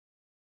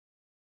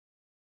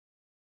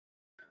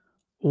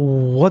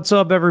What's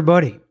up,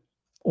 everybody?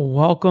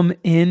 Welcome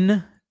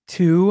in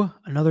to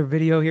another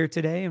video here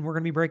today, and we're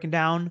going to be breaking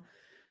down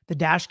the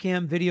dash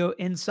cam video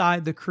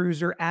inside the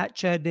cruiser at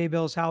Chad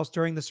Daybell's house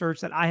during the search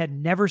that I had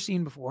never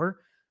seen before.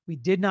 We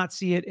did not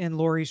see it in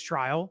Lori's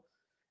trial,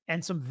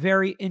 and some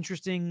very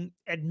interesting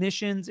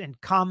admissions and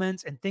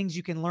comments and things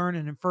you can learn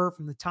and infer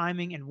from the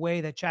timing and way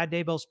that Chad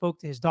Daybell spoke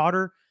to his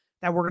daughter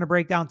that we're going to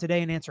break down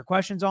today and answer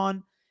questions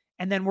on.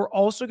 And then we're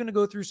also going to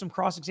go through some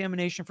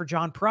cross-examination for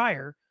John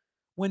Pryor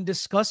when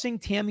discussing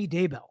Tammy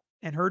Daybell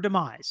and her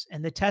demise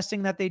and the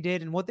testing that they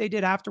did and what they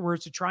did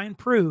afterwards to try and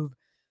prove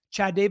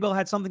Chad Daybell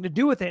had something to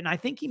do with it. And I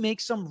think he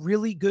makes some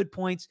really good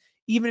points,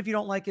 even if you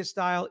don't like his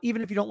style,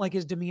 even if you don't like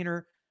his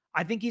demeanor.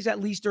 I think he's, at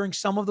least during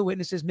some of the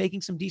witnesses, making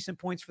some decent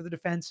points for the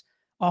defense,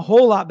 a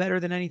whole lot better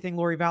than anything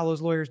Lori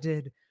Vallow's lawyers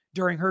did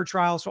during her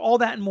trial. So all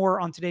that and more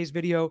on today's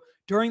video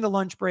during the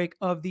lunch break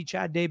of the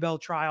Chad Daybell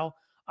trial.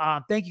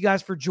 Thank you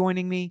guys for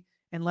joining me,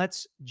 and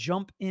let's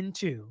jump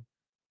into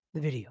the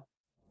video.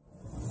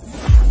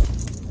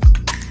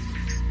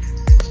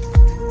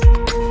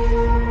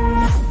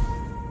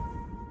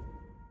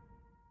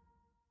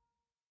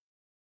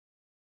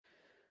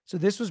 So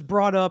this was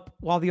brought up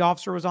while the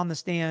officer was on the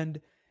stand,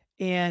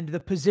 and the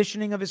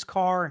positioning of his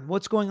car and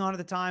what's going on at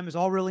the time is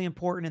all really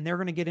important. And they're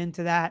going to get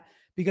into that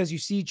because you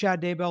see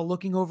Chad Daybell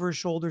looking over his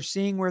shoulder,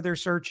 seeing where they're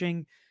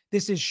searching.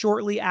 This is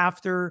shortly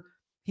after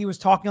he was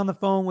talking on the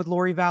phone with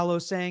Lori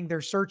Vallow saying they're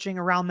searching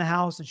around the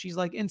house, and she's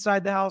like,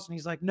 inside the house. And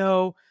he's like,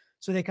 no.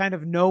 So they kind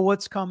of know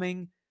what's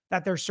coming,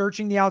 that they're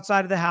searching the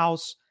outside of the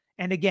house.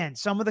 And again,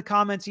 some of the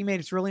comments he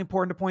made, it's really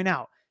important to point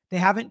out. They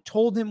haven't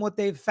told him what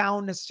they've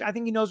found. I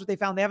think he knows what they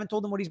found. They haven't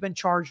told him what he's been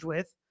charged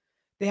with.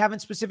 They haven't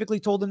specifically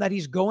told him that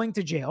he's going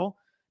to jail.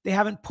 They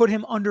haven't put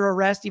him under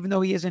arrest, even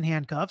though he is in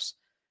handcuffs.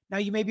 Now,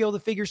 you may be able to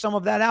figure some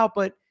of that out,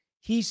 but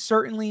he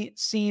certainly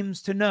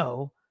seems to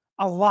know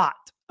a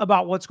lot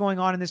about what's going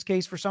on in this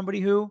case for somebody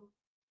who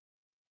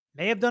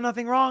may have done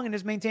nothing wrong and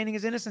is maintaining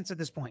his innocence at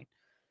this point.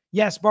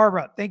 Yes,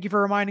 Barbara, thank you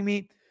for reminding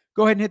me.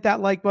 Go ahead and hit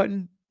that like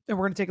button, and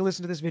we're going to take a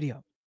listen to this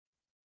video.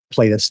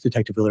 Play this,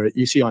 Detective Wheeler.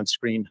 You see on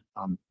screen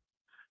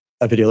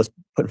a video. Let's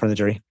put in front of the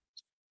jury.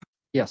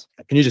 Yes.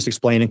 Can you just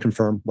explain and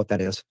confirm what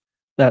that is?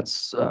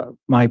 That's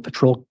my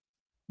patrol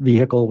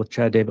vehicle with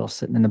Chad Daybell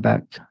sitting in the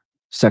back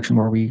section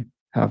where we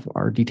have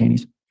our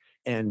detainees.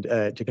 And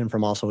to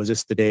confirm also, is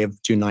this the day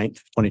of June 9th,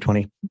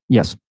 2020?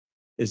 Yes.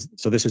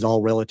 So this is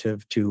all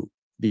relative to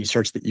the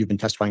search that you've been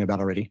testifying about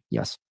already?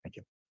 Yes. Thank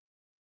you.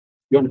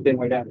 You understand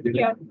why that?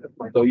 Yeah.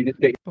 So you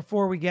just take.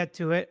 Before we get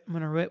to it, I'm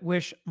going to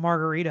wish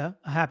Margarita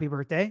a happy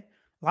birthday.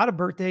 A lot of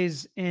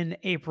birthdays in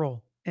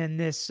April in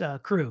this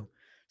crew.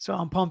 So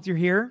I'm pumped you're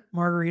here,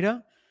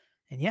 Margarita.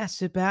 And yeah,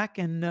 sit back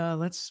and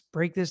let's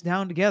break this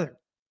down together.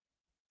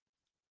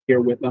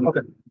 Here with them. Okay.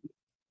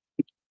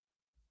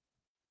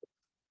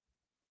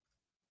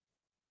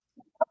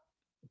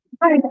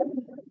 Hi.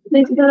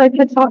 They said I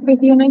could talk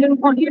with you and I didn't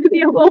want you to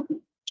be alone.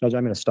 Judge,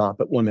 I'm going to stop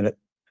at 1 minute,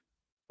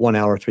 1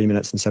 hour, 3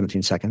 minutes, and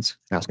 17 seconds.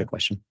 Ask a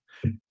question.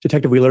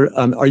 Detective Wheeler,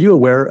 are you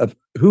aware of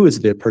who is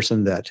the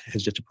person that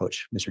has just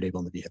approached Mr. Daybell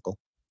in the vehicle?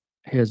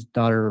 His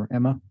daughter,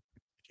 Emma.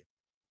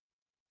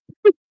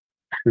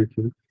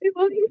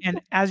 And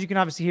as you can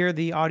obviously hear,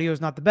 the audio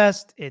is not the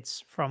best.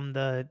 It's from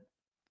the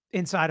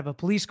inside of a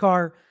police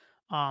car.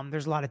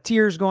 There's a lot of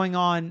tears going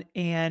on.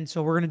 And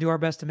so we're going to do our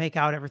best to make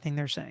out everything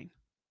they're saying.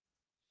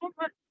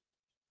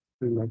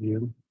 Glad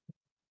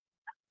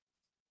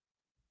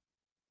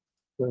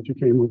you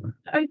came over.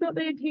 I thought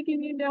they had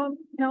taken you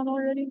downtown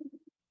already.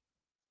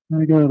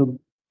 I got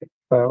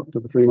about to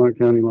the Fremont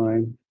County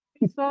line.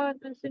 I saw it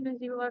as soon as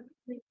you left.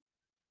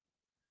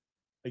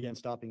 Again,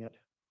 stopping at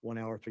 1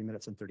 hour, 3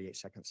 minutes, and 38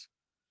 seconds.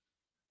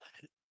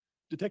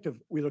 Detective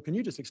Wheeler, can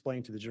you just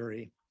explain to the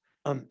jury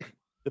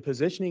the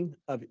positioning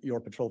of your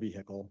patrol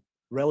vehicle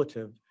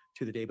relative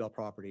to the Daybell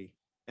property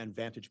and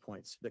vantage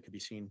points that could be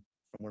seen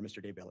from where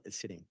Mr. Daybell is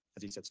sitting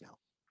as he sits now?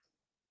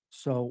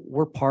 So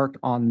we're parked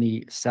on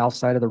the south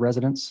side of the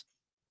residence.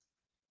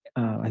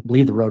 I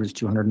believe the road is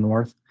 200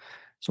 north.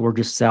 So we're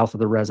just south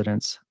of the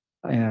residence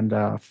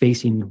and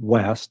facing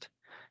west.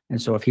 And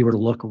so if he were to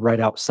look right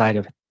outside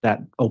of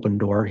that open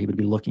door, he would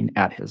be looking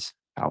at his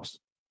house.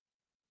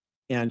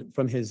 And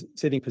from his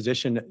sitting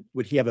position,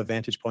 would he have a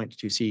vantage point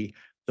to see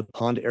the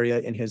pond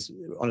area on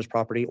his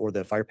property or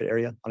the fire pit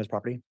area on his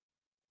property?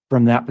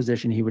 From that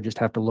position, he would just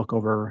have to look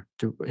over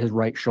to his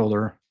right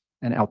shoulder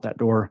and out that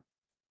door,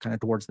 kind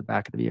of towards the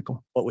back of the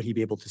vehicle. What would he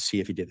be able to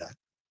see if he did that?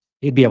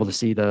 He'd be able to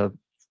see the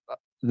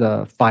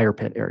fire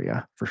pit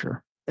area for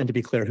sure. And to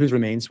be clear, whose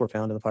remains were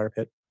found in the fire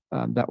pit?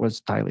 That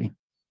was Tylee.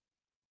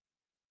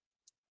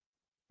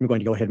 I'm going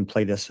to go ahead and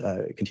play this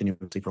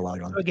continuously for a while,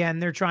 Your Honor. Again,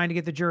 they're trying to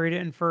get the jury to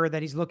infer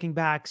that he's looking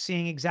back,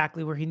 seeing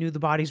exactly where he knew the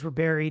bodies were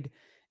buried,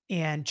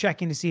 and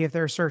checking to see if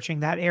they're searching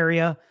that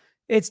area.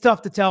 It's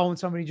tough to tell when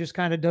somebody just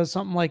kind of does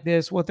something like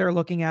this, what they're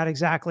looking at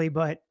exactly,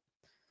 but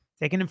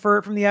they can infer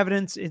it from the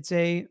evidence. It's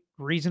a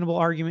reasonable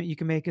argument you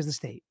can make as the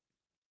state.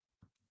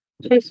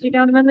 Chased you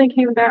down and then they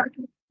came back.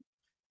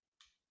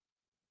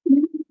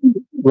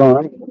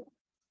 Ron,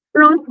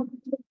 Ron,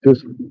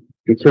 just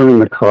concerning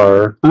the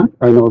car, Huh?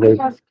 I know they,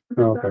 Ask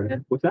okay, about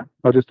it. What's that?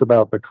 just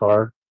about the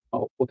car.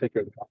 Oh, we'll take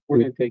care of the car. We're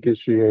gonna take it. Is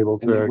she able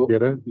and then to we'll-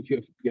 get it?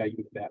 Yeah, you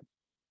can get that.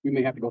 We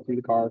may have to go through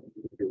the car,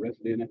 if you're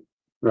arrested in it,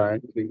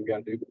 Right. things we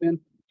gotta do, but then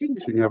She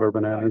can have her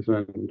bananas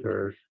and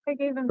her, I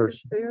gave him First.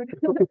 his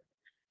food.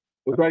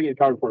 we'll try to get a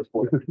car before it's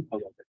full.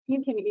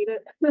 You can eat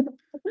it.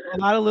 A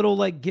lot of little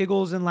like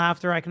giggles and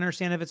laughter. I can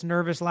understand if it's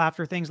nervous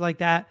laughter, things like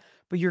that.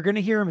 But you're going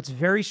to hear him. It's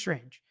very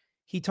strange.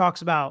 He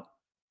talks about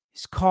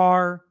his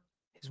car,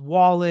 his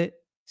wallet,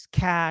 his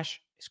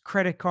cash, his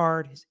credit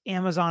card, his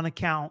Amazon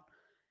account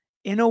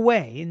in a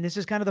way. And this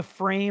is kind of the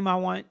frame I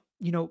want,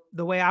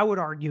 the way I would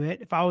argue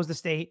it if I was the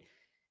state.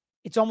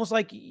 It's almost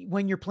like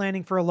when you're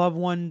planning for a loved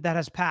one that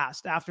has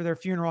passed after their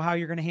funeral, how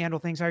you're going to handle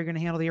things, how you're going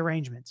to handle the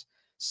arrangements.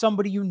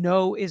 Somebody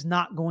is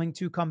not going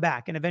to come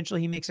back. And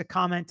eventually he makes a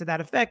comment to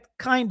that effect,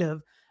 kind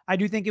of. I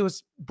do think it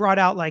was brought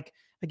out like,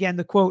 again,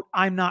 the quote,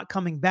 "I'm not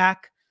coming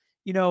back."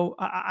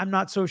 I'm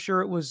not so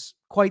sure it was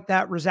quite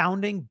that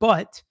resounding,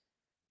 but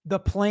the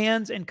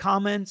plans and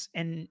comments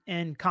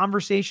and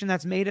conversation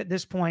that's made at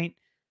this point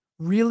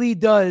really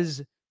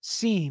does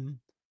seem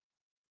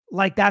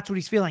like that's what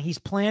he's feeling. He's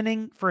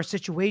planning for a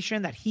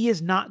situation that he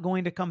is not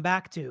going to come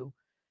back to.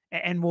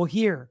 And we'll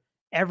hear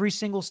every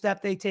single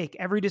step they take,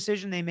 every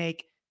decision they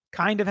make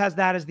kind of has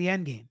that as the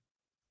end game.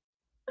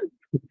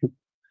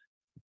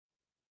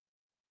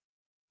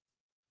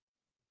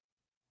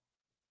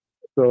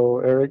 so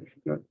Eric,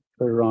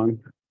 or Ron,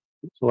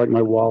 so like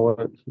my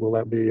wallet, will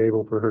that be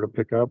able for her to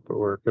pick up,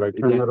 or could I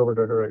turn that- that over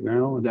to her right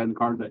now? Is that in the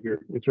car, is that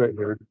here? It's right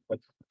here.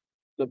 That's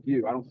it's up to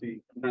you. I don't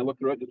see, can I look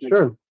through it? Just make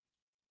Sure.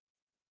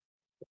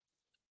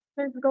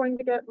 They're going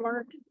to get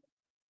marked.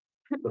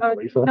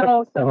 Lisa?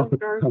 No, Oh, second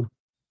guard.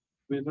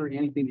 Is there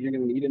anything that you're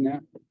gonna need in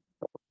that?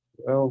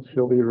 Well,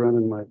 she'll be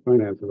running my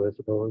finances, I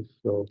suppose,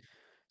 so.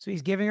 So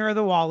he's giving her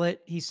the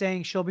wallet. He's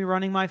saying she'll be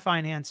running my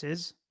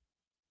finances.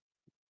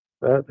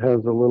 That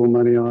has a little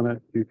money on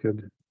it. You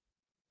could,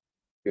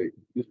 Okay,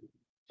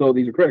 so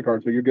these are credit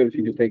cards, so you're good if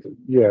she just takes them,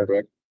 yeah.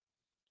 correct?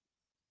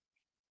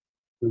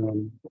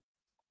 Um,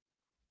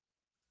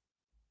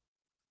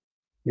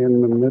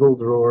 in the middle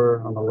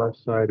drawer on the left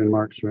side in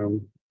Mark's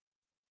room,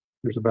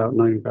 there's about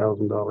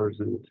 $9,000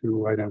 in 2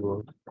 white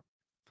envelopes.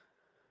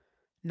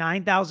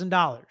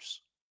 $9,000.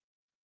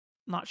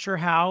 Not sure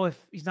how, if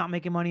he's not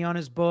making money on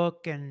his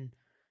book. And,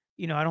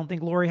 I don't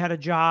think Lori had a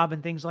job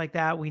and things like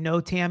that. We know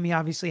Tammy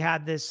obviously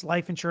had this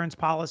life insurance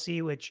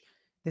policy, which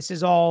this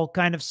is all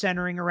kind of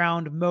centering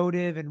around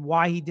motive and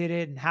why he did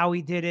it and how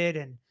he did it.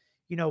 And,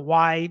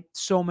 why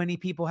so many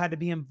people had to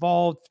be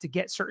involved to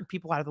get certain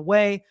people out of the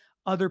way.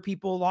 Other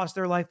people lost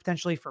their life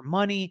potentially for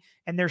money.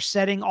 And they're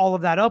setting all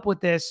of that up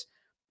with this.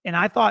 And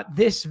I thought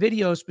this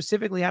video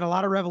specifically had a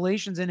lot of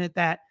revelations in it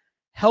that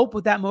help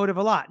with that motive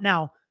a lot.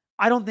 Now,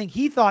 I don't think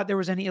he thought there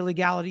was any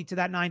illegality to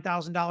that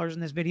 $9,000 in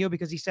this video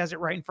because he says it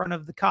right in front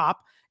of the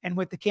cop. And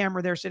with the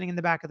camera there sitting in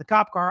the back of the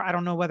cop car, I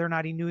don't know whether or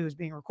not he knew he was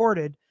being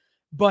recorded,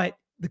 but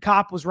the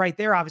cop was right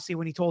there, obviously,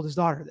 when he told his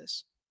daughter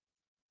this.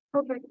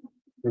 Okay.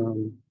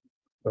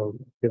 So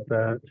get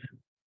that.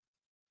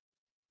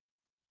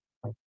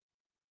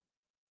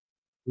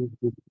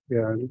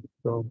 Yeah,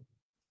 so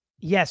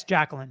Yes,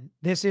 Jacqueline.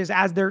 This is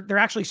as they're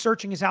actually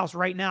searching his house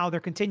right now.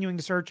 They're continuing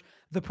to search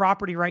the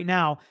property right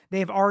now. They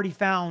have already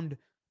found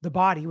the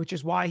body, which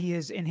is why he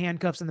is in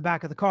handcuffs in the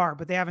back of the car,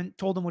 but they haven't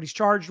told him what he's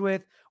charged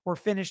with or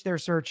finished their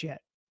search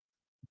yet.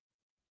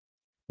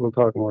 we'll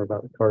talk more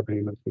about the car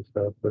payments and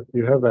stuff, but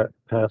you have that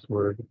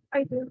password.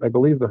 I do. I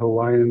believe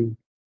the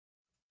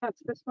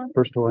That's this one.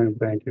 First Hawaiian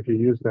Bank, if you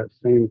use that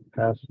same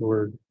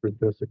password for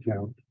this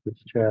account,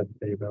 it's Chad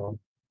Daybell.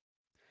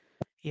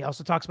 He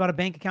also talks about a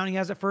bank account he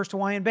has at First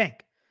Hawaiian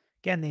Bank.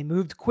 Again, they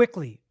moved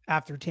quickly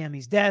after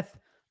Tammy's death.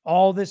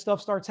 All this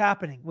stuff starts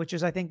happening, which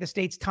is, I think the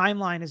state's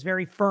timeline is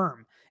very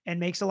firm and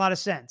makes a lot of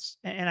sense.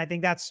 And I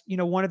think that's,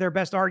 one of their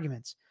best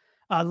arguments.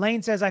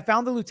 Lane says, I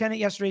found the lieutenant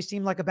yesterday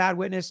seemed like a bad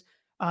witness.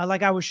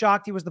 Like I was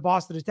shocked he was the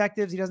boss of the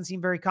detectives. He doesn't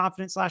seem very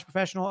confident /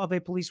 professional of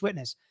a police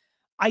witness.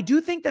 I do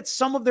think that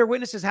some of their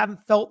witnesses haven't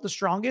felt the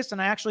strongest.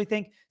 And I actually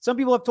think some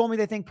people have told me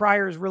they think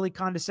Pryor is really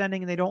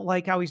condescending and they don't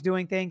like how he's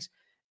doing things.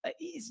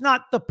 It's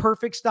not the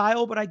perfect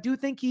style, but I do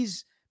think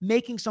he's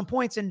making some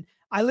points. And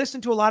I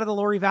listened to a lot of the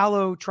Lori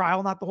Vallow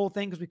trial, not the whole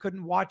thing because we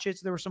couldn't watch it.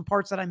 So there were some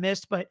parts that I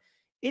missed, but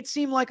it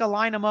seemed like a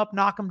line him up,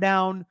 knock him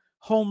down,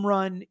 home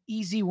run,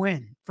 easy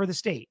win for the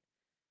state.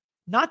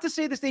 Not to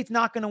say the state's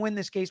not going to win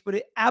this case, but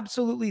it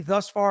absolutely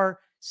thus far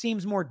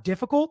seems more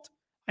difficult.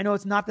 I know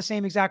it's not the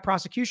same exact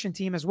prosecution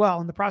team as well.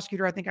 And the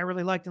prosecutor I think I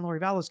really liked in Lori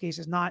Vallow's case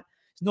is no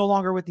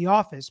longer with the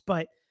office,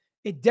 but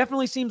it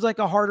definitely seems like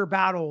a harder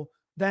battle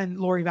than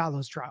Lori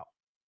Vallow's trial.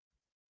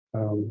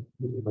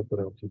 What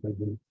else you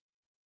thinking?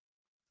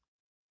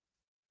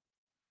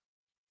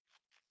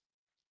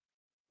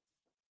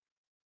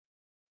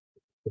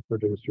 The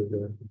producer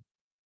there.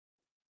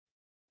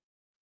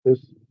 This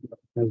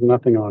has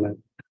nothing on it.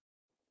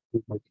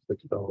 It's like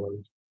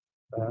 $6.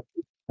 That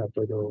has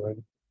to go away.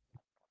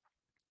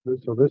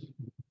 So this,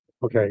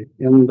 okay,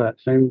 in that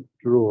same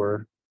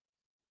drawer,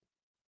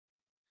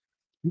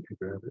 you can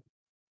grab it.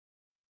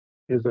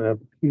 is a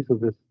piece of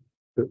this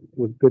that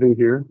would fit in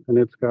here, and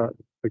it's got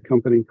a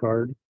company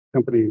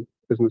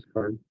business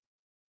card.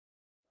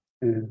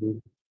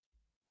 And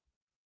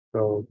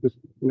so just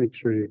make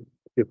sure you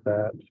get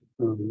that.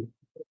 And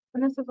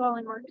this is all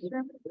in Mark's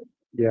room.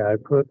 Yeah, I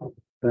put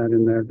that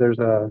in there. There's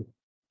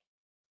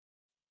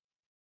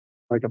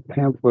like a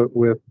pamphlet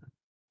with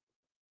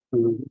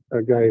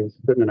a guy who's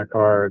sitting in a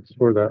car. It's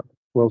for the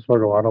Wells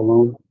Fargo auto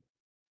loan.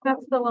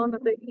 That's the loan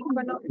that they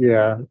went up.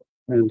 Yeah,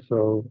 and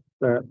so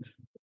that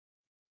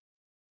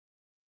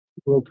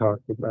we'll talk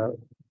about.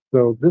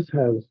 So this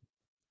has,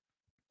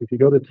 if you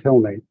go to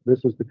Telmate,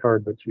 this is the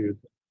card that's used.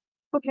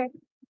 Okay.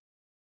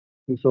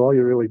 And so all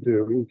you really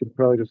do, you could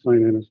probably just sign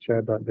in as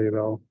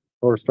chad.daybell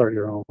or start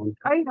your own.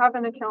 I have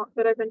an account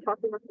that I've been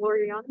talking with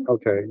Lori on.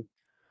 Okay.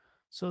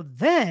 So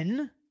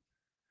then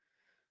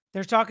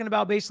they're talking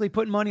about basically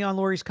putting money on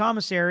Lori's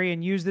commissary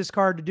and use this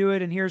card to do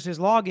it. And here's his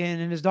login.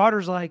 And his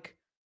daughter's like,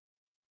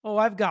 oh,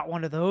 I've got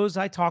one of those.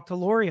 I talked to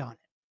Lori on it.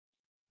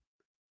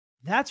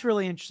 That's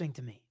really interesting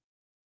to me.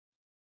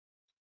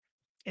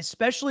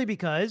 Especially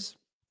because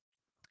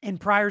in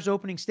Pryor's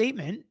opening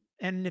statement,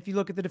 and if you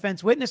look at the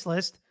defense witness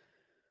list,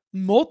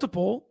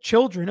 multiple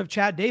children of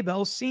Chad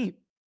Daybell seem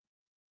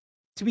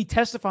to be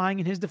testifying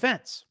in his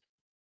defense.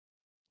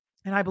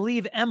 And I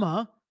believe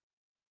Emma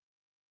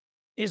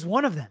is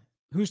one of them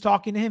who's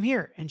talking to him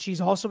here. And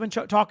she's also been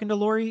talking to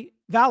Lori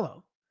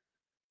Vallow.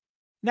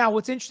 Now,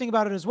 what's interesting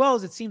about it as well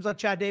is it seems like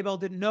Chad Daybell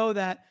didn't know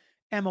that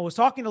Emma was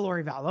talking to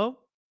Lori Vallow.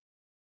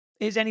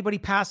 Is anybody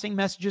passing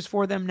messages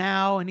for them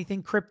now?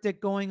 Anything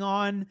cryptic going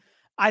on?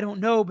 I don't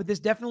know, but this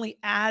definitely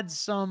adds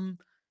some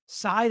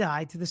side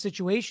eye to the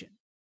situation.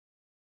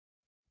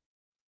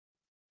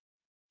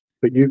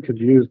 But you could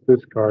use this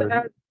To card,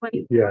 add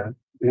money. yeah,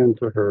 and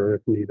to her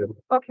if needed.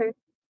 Okay.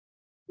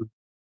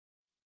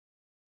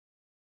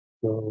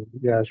 So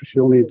yeah,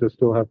 she'll need to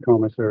still have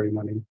commissary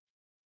money.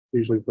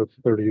 Usually puts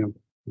 30 a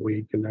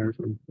week in there.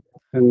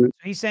 And So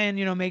he's saying,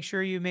 make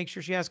sure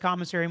she has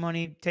commissary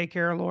money, take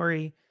care of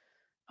Lori.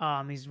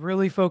 He's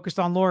really focused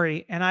on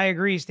Lori. And I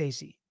agree,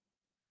 Stacy.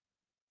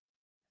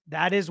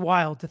 That is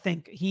wild to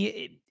think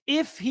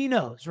if he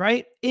knows,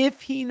 right?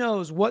 If he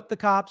knows what the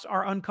cops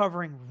are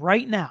uncovering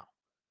right now,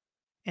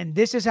 and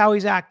this is how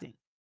he's acting,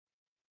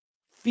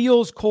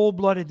 feels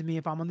cold-blooded to me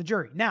if I'm on the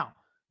jury. Now,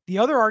 the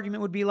other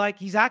argument would be like,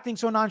 he's acting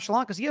so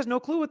nonchalant because he has no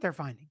clue what they're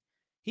finding.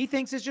 He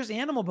thinks it's just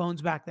animal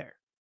bones back there.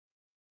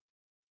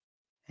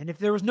 And if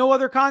there was no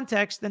other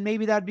context, then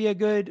maybe that'd be a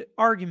good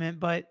argument,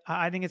 but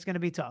I think it's going to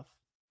be tough.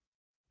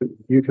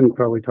 you can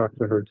probably talk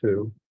to her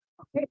too.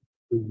 Okay.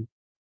 Mhm.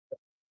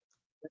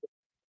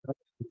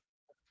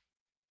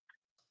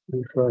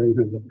 I'm trying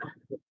to-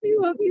 I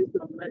love you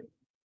so much.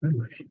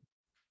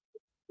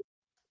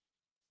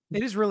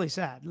 It is really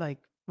sad, like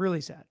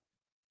really sad.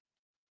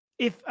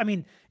 If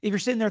you're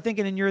sitting there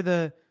thinking and you're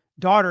the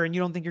daughter and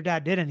you don't think your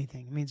dad did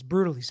anything, it's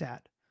brutally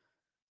sad.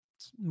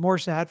 It's more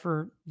sad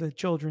for the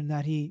children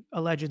that he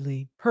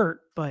allegedly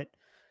hurt. But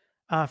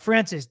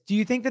Francis, do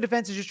you think the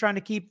defense is just trying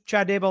to keep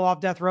Chad Daybell off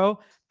death row?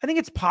 I think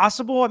it's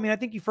possible. I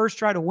think you first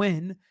try to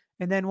win,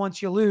 and then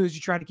once you lose,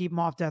 you try to keep him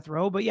off death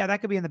row. But yeah,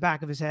 that could be in the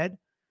back of his head.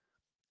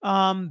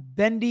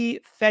 Bendy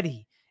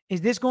Fetty,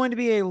 is this going to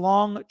be a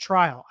long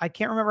trial? I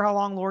can't remember how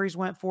long Lori's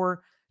went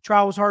for.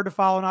 Trial was hard to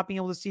follow, not being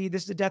able to see.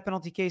 This is a death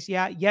penalty case.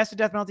 Yeah. Yes, a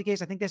death penalty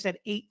case. I think they said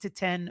 8 to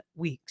 10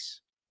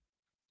 weeks.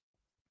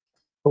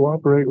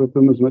 Cooperate with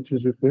them as much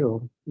as you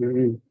feel. I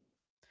mean,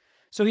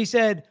 So he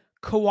said,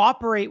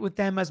 cooperate with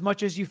them as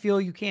much as you feel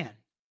you can.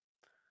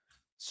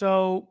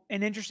 So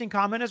an interesting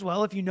comment as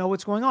well. If you know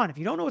what's going on, if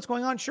you don't know what's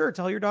going on, sure,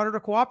 tell your daughter to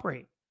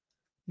cooperate.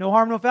 No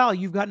harm, no foul.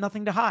 You've got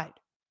nothing to hide.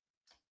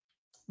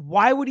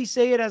 Why would he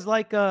say it as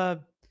like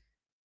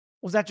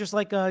was that just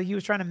like he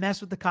was trying to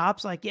mess with the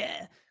cops? Like,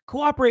 yeah,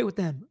 cooperate with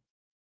them.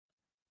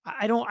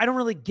 I don't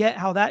really get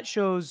how that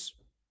shows,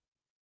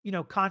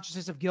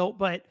 consciousness of guilt,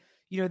 but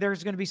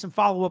there's going to be some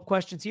follow-up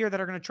questions here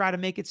that are going to try to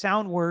make it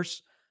sound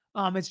worse.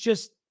 It's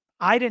just,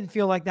 I didn't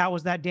feel like that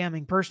was that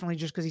damning personally,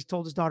 just because he's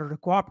told his daughter to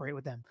cooperate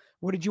with them.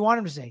 What did you want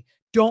him to say?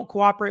 Don't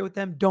cooperate with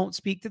them. Don't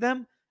speak to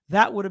them.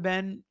 That would have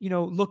been,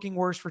 looking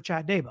worse for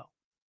Chad Daybell.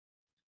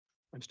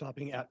 I'm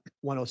stopping at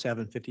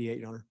 107:58,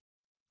 Your Honor.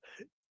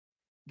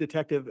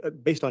 Detective,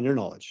 based on your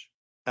knowledge,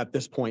 at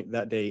this point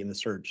that day in the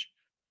search,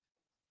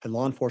 had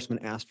law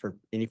enforcement asked for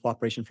any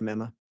cooperation from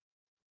Emma?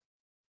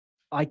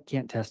 I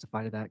can't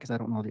testify to that because I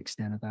don't know the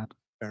extent of that.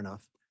 Fair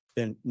enough.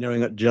 Then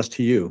narrowing it just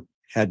to you,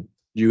 had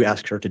you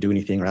asked her to do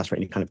anything or asked for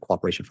any kind of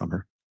cooperation from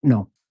her?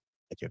 No.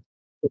 Thank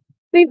you.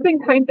 They've been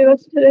kind to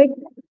us today.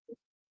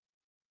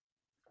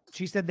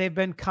 She said they've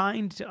been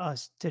kind to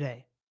us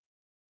today.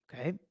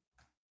 Okay.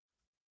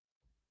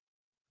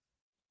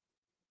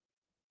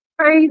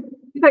 I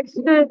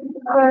texted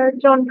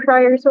John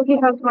Pryor, so he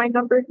has my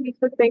number. He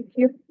said thank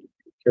you.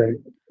 okay.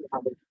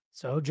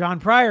 So John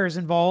Pryor is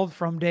involved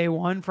from day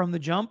one, from the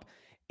jump.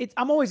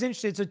 I'm always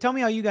interested. So tell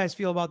me how you guys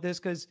feel about this,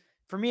 because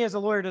for me as a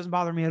lawyer, it doesn't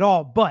bother me at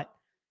all. But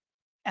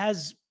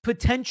as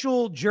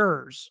potential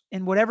jurors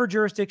in whatever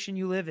jurisdiction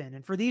you live in.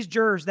 And for these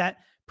jurors that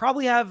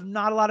probably have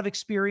not a lot of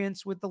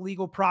experience with the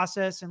legal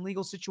process and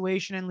legal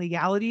situation and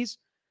legalities,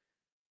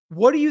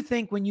 what do you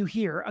think when you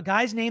hear a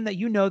guy's name that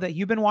you know, that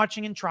you've been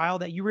watching in trial,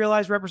 that you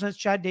realize represents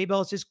Chad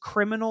Daybell as his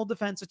criminal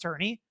defense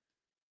attorney,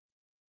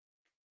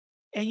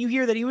 and you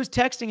hear that he was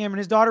texting him and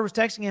his daughter was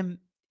texting him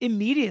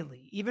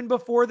immediately, even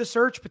before the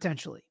search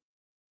potentially?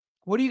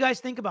 What do you guys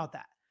think about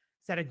that?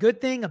 Is that a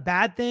good thing, a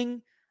bad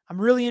thing? I'm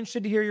really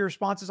interested to hear your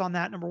responses on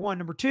that, number one.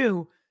 Number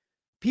two,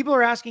 people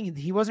are asking,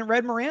 he wasn't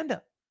read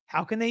Miranda.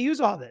 How can they use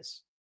all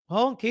this?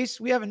 Well, in case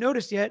we haven't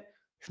noticed yet,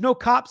 there's no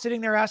cop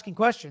sitting there asking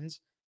questions.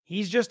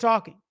 He's just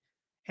talking.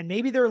 And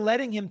maybe they're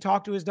letting him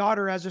talk to his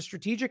daughter as a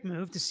strategic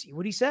move to see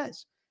what he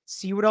says,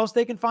 see what else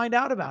they can find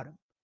out about him.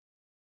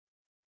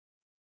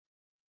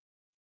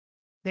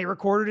 They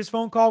recorded his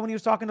phone call when he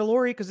was talking to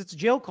Lori because it's a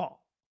jail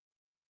call.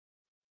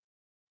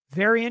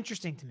 Very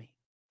interesting to me.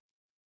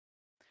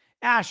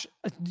 Ash,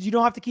 you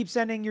don't have to keep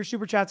sending your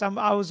super chats.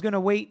 I was going to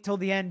wait till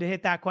the end to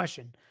hit that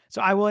question.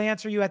 So I will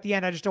answer you at the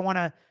end. I just don't want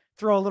to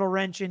throw a little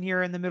wrench in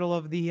here in the middle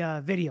of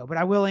the video, but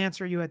I will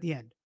answer you at the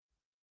end.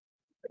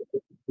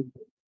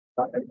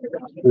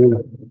 And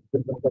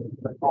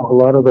a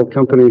lot of the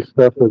company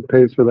stuff that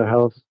pays for the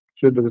house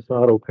should just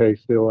auto pay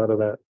still out of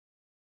that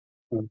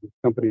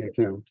company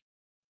account.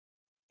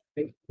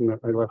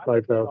 I left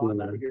 5,000 in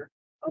there.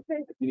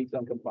 Okay, If you need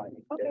some, come find me.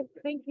 okay,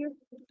 thank you.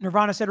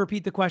 Nirvana said,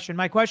 repeat the question.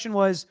 My question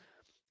was,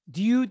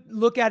 do you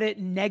look at it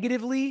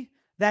negatively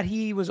that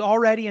he was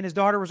already, and his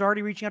daughter was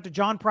already reaching out to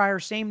John Pryor,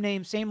 same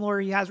name, same lawyer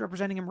he has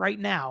representing him right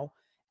now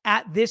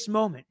at this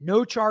moment?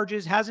 No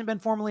charges, hasn't been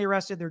formally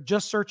arrested. They're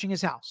just searching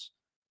his house.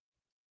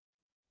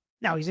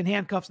 Now, he's in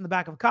handcuffs in the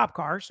back of a cop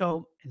car.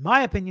 So in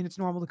my opinion, it's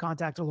normal to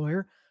contact a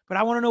lawyer, but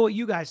I want to know what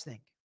you guys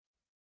think.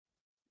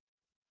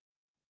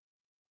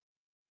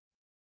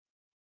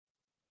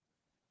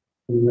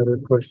 Any other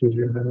questions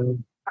you have?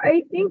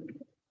 I think,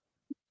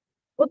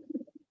 well,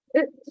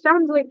 it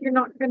sounds like you're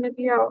not gonna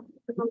be out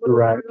in a little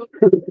Right.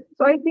 while.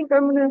 So I think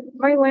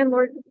my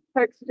landlord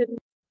texted me.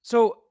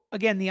 So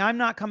again, the "I'm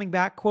not coming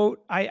back"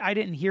 quote, I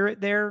didn't hear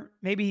it there.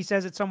 Maybe he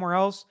says it somewhere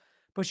else,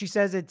 but she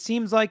says, "It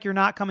seems like you're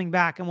not coming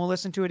back," and we'll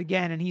listen to it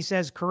again. And he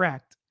says,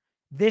 "Correct."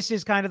 This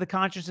is kind of the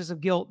consciousness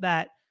of guilt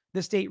that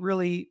the state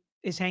really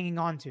is hanging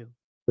on to.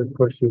 Other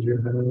questions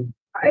you have?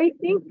 I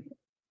think,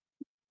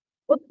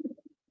 well,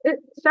 it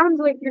sounds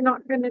like you're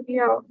not gonna be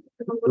out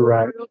in a little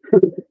Right.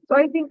 while. So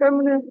I think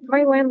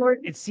my landlord.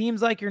 It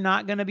seems like you're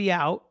not going to be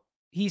out.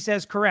 He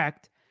says,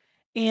 correct.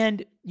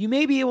 And you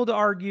may be able to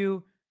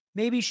argue,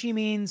 maybe she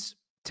means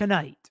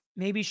tonight.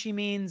 Maybe she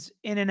means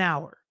in an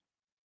hour.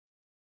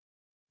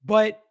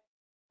 But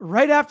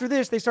right after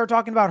this, they start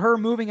talking about her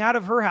moving out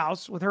of her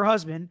house with her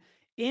husband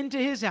into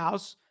his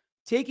house,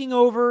 taking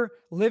over,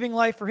 living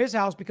life for his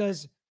house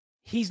because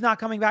he's not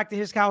coming back to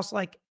his house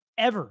like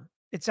ever,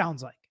 it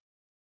sounds like.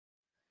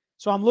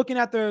 So I'm looking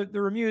at the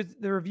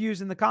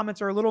reviews, and the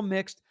comments are a little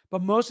mixed,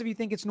 but most of you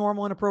think it's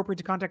normal and appropriate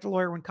to contact a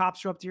lawyer when cops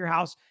show up to your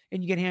house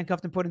and you get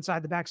handcuffed and put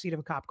inside the backseat of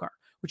a cop car,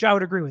 which I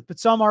would agree with. But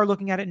some are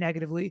looking at it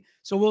negatively.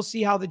 So we'll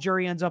see how the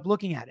jury ends up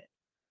looking at it.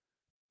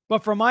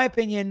 But from my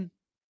opinion,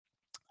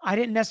 I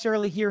didn't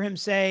necessarily hear him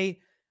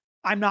say,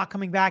 "I'm not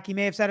coming back." He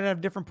may have said it at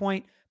a different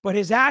point, but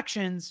his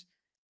actions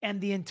and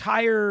the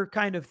entire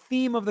kind of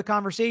theme of the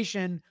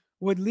conversation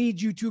would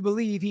lead you to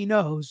believe he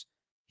knows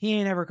he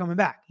ain't ever coming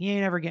back. He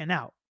ain't ever getting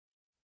out.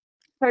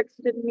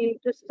 Texted me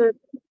just to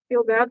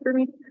feel bad for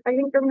me. I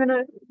think I'm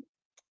gonna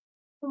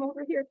come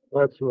over here.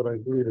 That's what I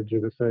needed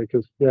you to say,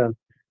 because, yeah,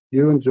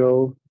 you and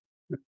Joe,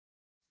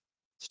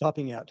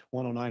 Stopping at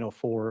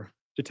 10904,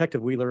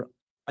 Detective Wheeler,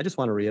 I just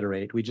want to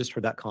reiterate, we just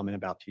heard that comment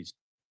about he's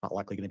not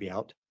likely going to be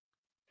out.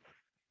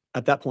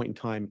 At that point in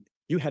time,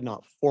 you had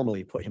not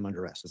formally put him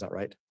under arrest, is that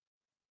right?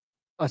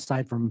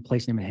 Aside from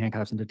placing him in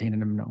handcuffs and detaining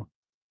him, no.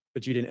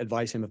 But you didn't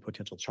advise him of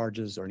potential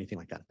charges or anything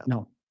like that? at that No.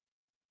 point?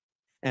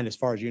 And as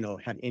far as you know,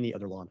 had any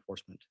other law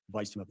enforcement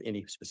advised him of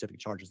any specific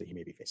charges that he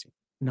may be facing?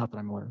 Not that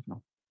I'm aware of,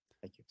 no.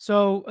 Thank you.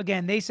 So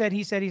again, he said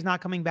he's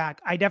not coming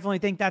back. I definitely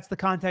think that's the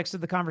context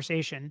of the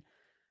conversation,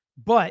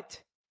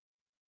 but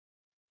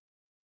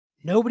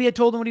nobody had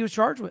told him what he was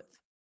charged with.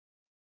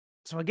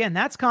 So again,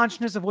 that's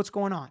consciousness of what's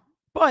going on.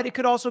 But it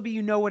could also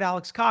be, what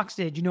Alex Cox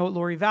did, what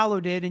Lori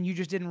Vallow did, and you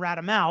just didn't rat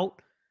him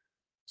out.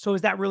 So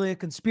is that really a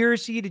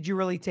conspiracy? Did you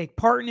really take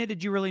part in it?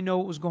 Did you really know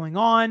what was going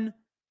on?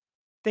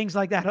 Things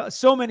like that.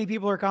 So many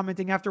people are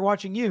commenting after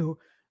watching you.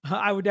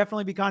 I would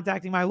definitely be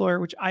contacting my lawyer,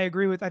 which I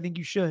agree with. I think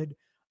you should.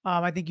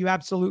 I think you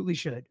absolutely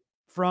should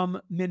from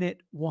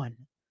minute one.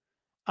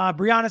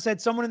 Brianna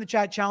said, someone in the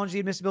chat challenged the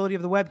admissibility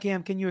of the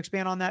webcam. Can you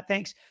expand on that?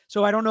 Thanks.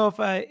 So I don't know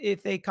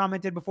if they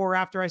commented before or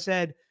after I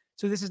said,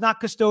 so this is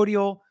not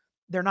custodial.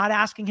 They're not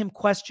asking him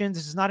questions.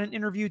 This is not an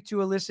interview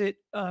to elicit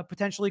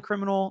potentially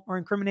criminal or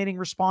incriminating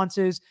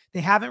responses.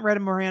 They haven't read a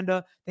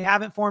Miranda. They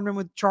haven't formed him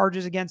with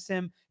charges against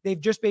him. They've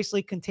just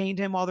basically contained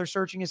him while they're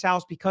searching his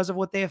house because of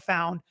what they have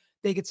found.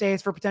 They could say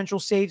it's for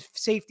potential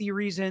safety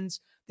reasons.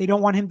 They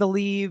don't want him to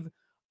leave.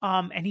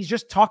 And he's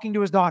just talking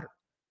to his daughter.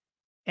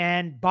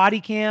 And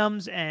body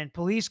cams and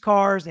police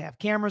cars, they have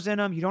cameras in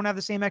them. You don't have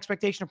the same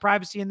expectation of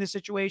privacy in this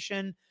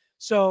situation.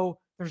 So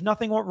there's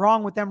nothing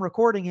wrong with them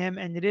recording him,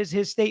 and it is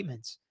his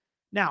statements.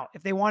 Now,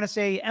 if they want to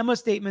say Emma's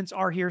statements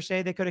are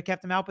hearsay, they could have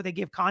kept them out, but they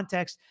give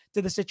context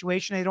to the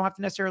situation. They don't have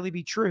to necessarily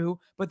be true,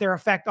 but their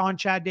effect on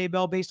Chad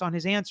Daybell based on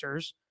his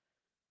answers.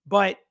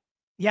 But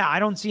yeah, I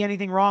don't see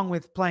anything wrong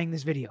with playing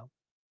this video.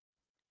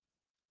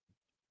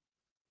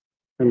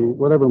 And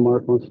whatever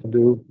Mark wants to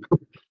do,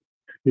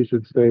 he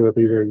should stay with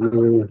either I'll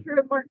you. take care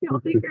of Mark. I'll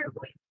take care of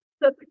me.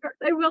 That's the card.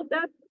 I will,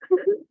 Dad.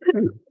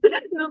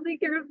 They'll take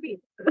care of me.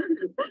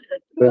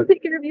 We'll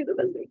take care of you the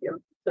best we can.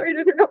 Sorry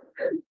to interrupt.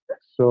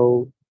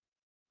 So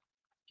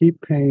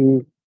keep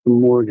paying the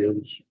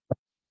mortgage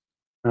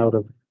out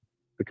of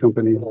the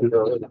company.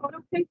 Oh,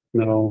 okay.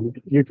 No,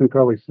 you can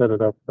probably set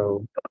it up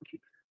though.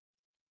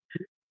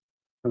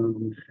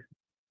 I'm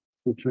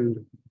trying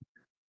to,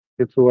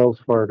 it's a Wells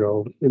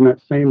Fargo. In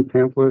that same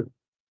pamphlet.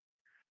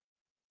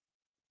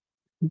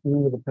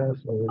 Remember the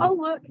password. I'll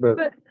look, But-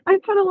 but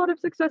I've had a lot of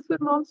success with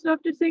mom stuff.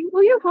 Just saying,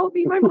 will you help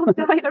me? My mom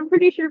died. I'm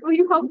pretty sure. Will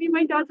you help me?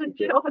 My dad's in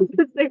jail. It's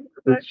the same.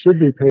 It should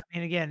be paid.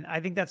 And again, I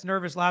think that's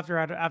nervous laughter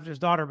after his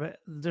daughter, but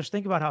just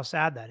think about how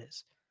sad that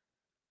is.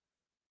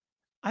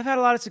 I've had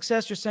a lot of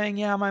success just saying,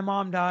 yeah, my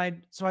mom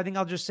died. So I think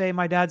I'll just say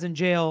my dad's in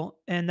jail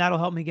and that'll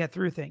help me get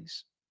through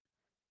things.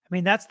 I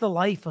mean, that's the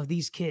life of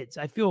these kids.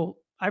 I feel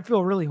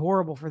really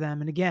horrible for them.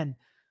 And again,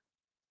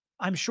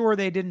 I'm sure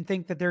they didn't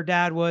think that their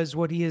dad was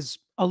what he is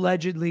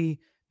allegedly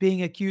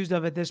being accused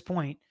of at this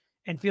point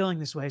and feeling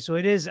this way. So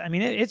it is, I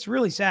mean, it's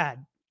really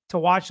sad to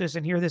watch this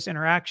and hear this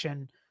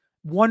interaction,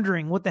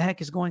 wondering what the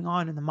heck is going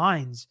on in the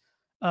minds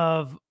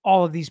of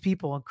all of these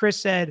people. And Chris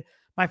said,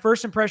 my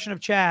first impression of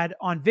Chad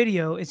on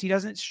video is he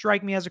doesn't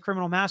strike me as a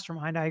criminal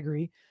mastermind. I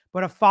agree,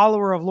 but a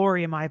follower of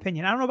Lori, in my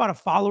opinion. I don't know about a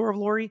follower of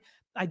Lori.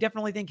 I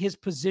definitely think his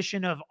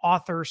position of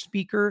author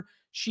speaker,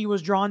 she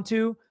was drawn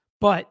to,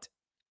 but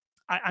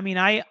I mean,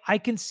 I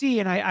can see,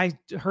 and I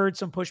heard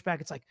some pushback.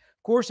 It's like,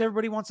 of course,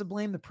 everybody wants to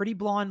blame the pretty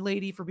blonde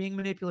lady for being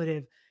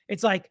manipulative.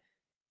 It's like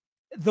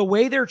the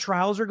way their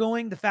trials are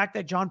going, the fact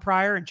that John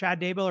Pryor and Chad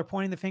Daybell are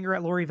pointing the finger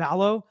at Lori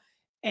Vallow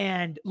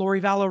and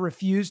Lori Vallow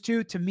refused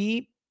to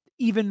me,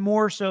 even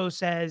more so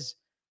says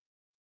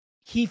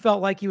he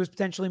felt like he was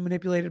potentially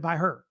manipulated by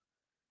her.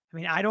 I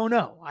mean, I don't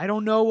know. I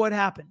don't know what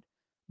happened,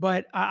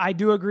 but I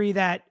do agree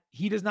that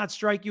he does not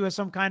strike you as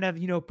some kind of,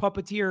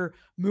 puppeteer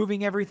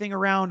moving everything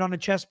around on a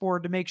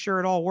chessboard to make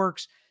sure it all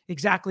works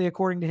exactly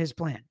according to his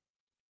plan.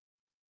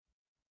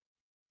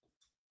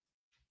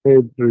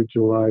 Paid through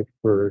July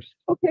 1st.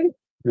 Okay.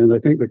 And I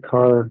think the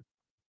car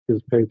is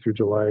paid through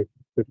July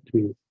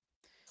 15th.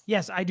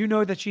 Yes, I do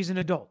know that she's an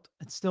adult.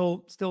 It's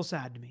still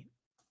sad to me.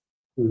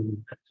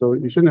 So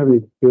you shouldn't have any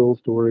bills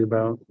to worry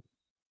about.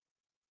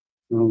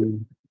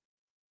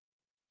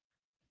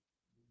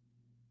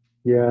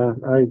 Yeah,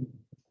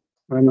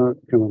 I'm not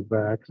coming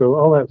back. So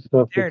all that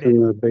stuff There that's it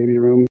in the baby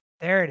room.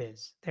 There it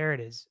is. There it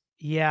is.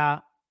 Yeah,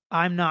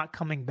 I'm not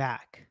coming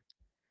back.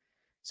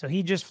 So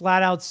he just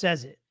flat out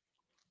says it.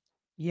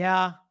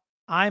 Yeah,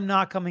 I'm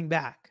not coming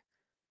back.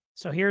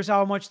 So here's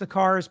how much the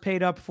car is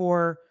paid up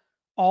for.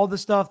 All the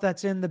stuff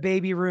that's in the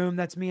baby room,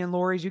 that's me and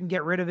Lori's, you can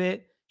get rid of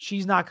it.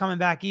 She's not coming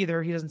back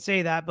either. He doesn't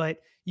say that, but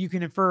you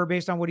can infer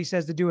based on what he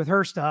says to do with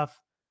her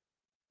stuff.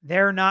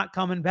 They're not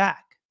coming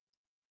back.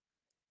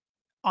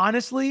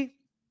 Honestly,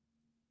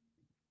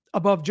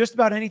 above just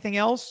about anything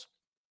else,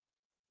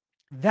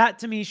 that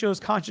to me shows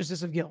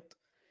consciousness of guilt.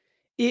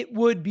 It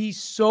would be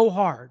so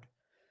hard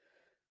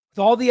with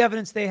all the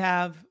evidence they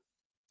have,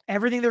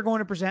 everything they're going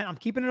to present. I'm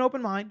keeping an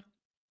open mind.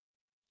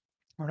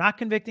 We're not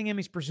convicting him.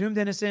 He's presumed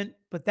innocent,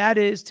 but that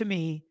is to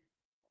me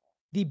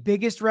the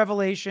biggest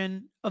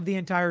revelation of the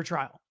entire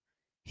trial.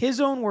 His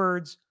own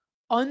words,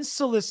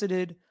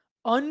 unsolicited,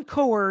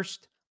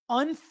 uncoerced,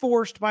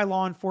 unforced by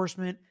law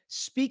enforcement,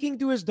 speaking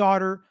to his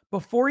daughter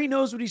before he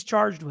knows what he's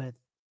charged with,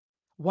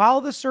 while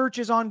the search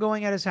is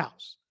ongoing at his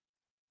house.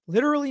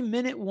 Literally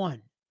minute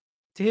one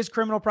to his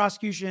criminal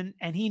prosecution,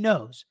 and he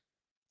knows,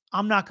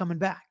 I'm not coming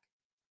back.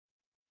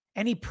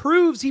 And he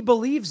proves he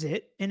believes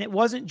it, and it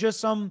wasn't just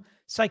some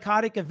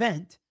psychotic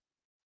event,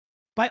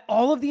 by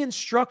all of the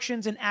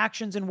instructions and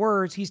actions and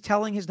words he's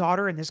telling his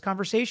daughter in this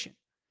conversation.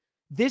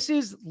 This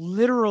is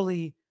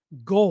literally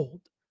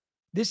gold.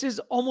 This is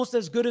almost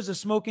as good as a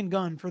smoking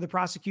gun for the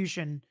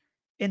prosecution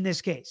in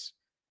this case.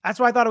 That's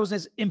why I thought it was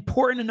as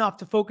important enough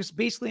to focus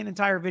basically an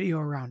entire video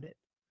around it.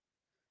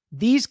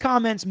 These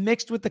comments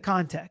mixed with the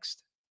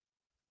context.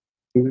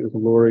 Is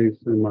Lori's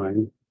and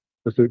mine.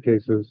 The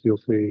suitcases you'll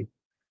see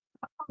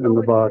in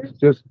the box.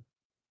 Just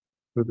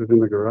put it in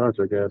the garage,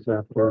 I guess,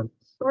 after.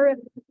 Store it.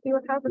 See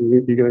what happens.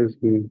 You guys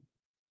can,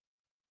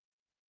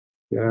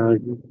 yeah,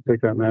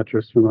 take that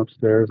mattress from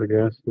upstairs, I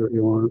guess, do what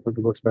you want, put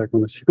the books back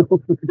on the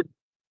shelf.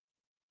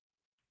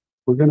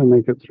 We're gonna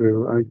make it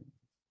through. I'm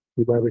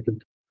glad we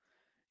could.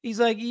 He's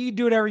like, you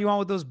do whatever you want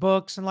with those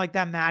books and like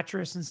that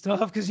mattress and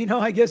stuff, because,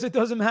 I guess it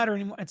doesn't matter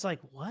anymore. It's like,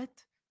 what?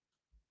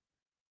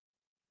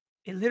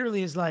 It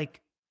literally is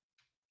like,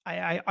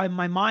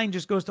 my mind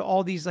just goes to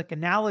all these like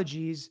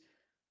analogies,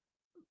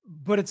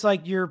 but it's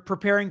like you're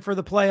preparing for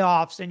the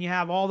playoffs and you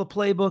have all the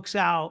playbooks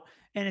out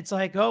and it's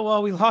like, oh,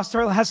 well, we lost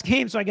our last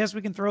game. So I guess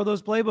we can throw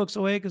those playbooks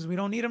away because we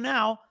don't need them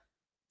now.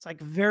 It's like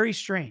very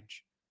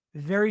strange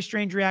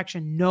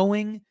reaction,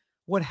 knowing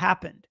what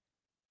happened.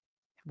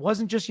 It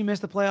wasn't just you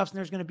missed the playoffs and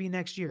there's going to be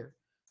next year.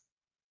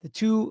 The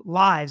two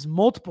lives,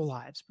 multiple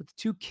lives, but the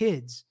two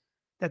kids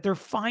that they're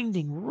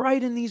finding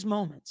right in these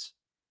moments.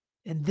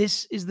 And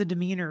this is the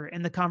demeanor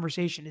and the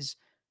conversation is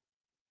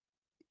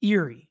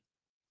eerie.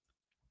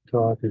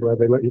 Talk, I'm glad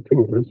they let you come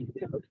over.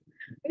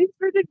 I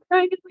started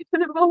crying and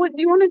Lieutenant Ball went,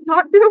 do you want to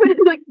talk to him? And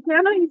like,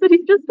 Hannah, he said,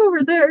 he's just over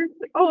there. It's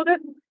like, oh, that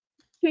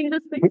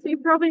changes things. You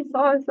probably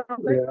saw us out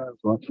there. Yeah, I was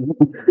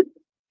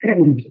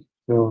watching.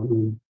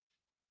 So,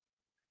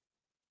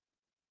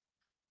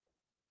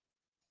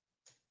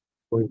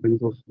 hopefully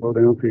things will slow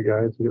down for you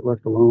guys and get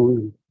left alone.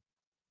 And,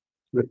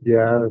 but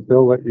yeah,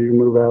 they'll let you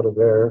move out of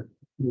there.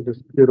 You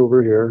just get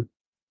over here.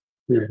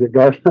 You know, get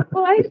guys.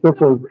 Well, I Stuff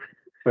will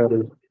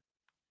better.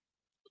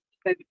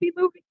 could be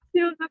moving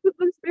too. That's what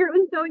the spirit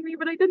was telling me,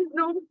 but I didn't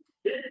know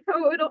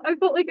how it. I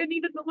felt like I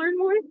needed to learn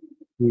more,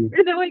 Hmm.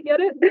 and now I get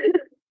it.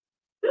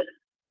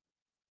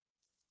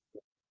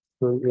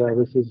 So yeah,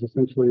 this is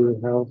essentially your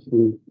house,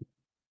 and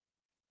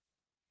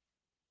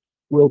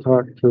we'll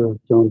talk to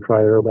John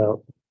Pryor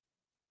about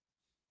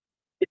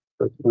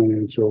the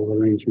financial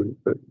arrangement,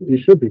 but you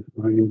should be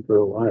fine for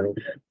a while.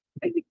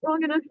 I think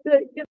long enough to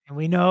get And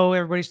we know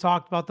everybody's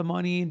talked about the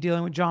money and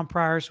dealing with John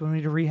Pryor, so we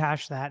need to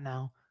rehash that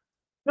now.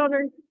 on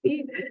our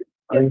feet.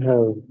 I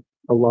have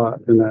a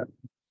lot in that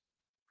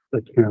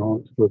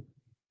account with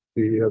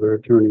the other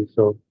attorney,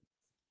 so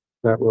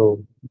that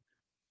will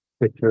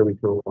take care of me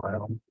for a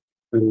while.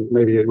 And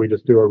maybe we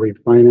just do a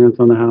refinance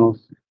on the house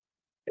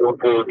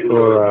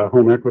or a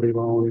home equity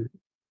loan.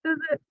 Does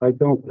it? I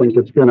don't think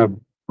it's gonna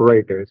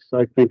break us.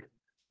 I think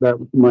that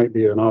might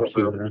be an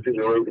option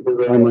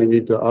there. I might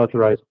need to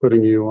authorize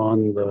putting you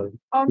on the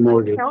On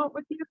mortgage. the account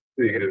with you?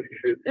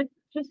 And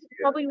just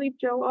probably leave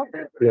Joe off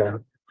it. Yeah.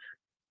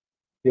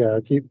 Yeah,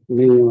 keep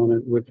me on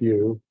it with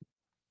you.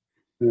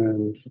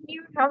 And Do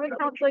you have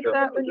accounts like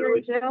that when you're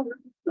in jail?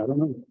 I don't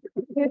know.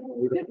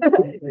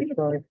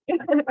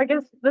 I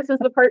guess this is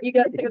the part you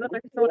get to that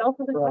there's someone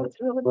else's accounts.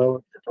 Really.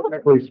 Well,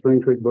 technically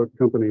Spring Creek Book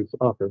Company's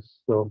office,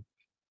 so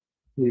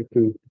you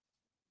can,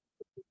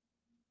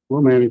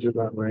 we'll manage it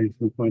that way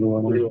and find a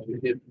way.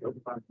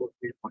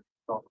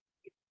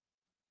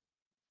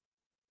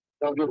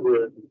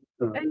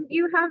 And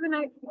you have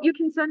you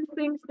can send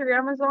things through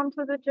Amazon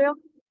to the jail?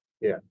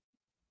 Yeah.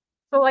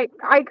 So like,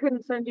 I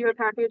couldn't send you a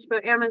package,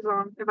 but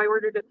Amazon, if I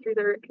ordered it through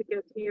there, it could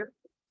get to you.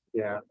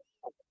 Yeah.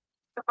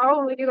 I'll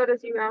only do that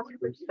as you ask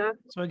for stuff.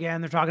 So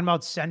again, they're talking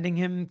about sending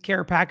him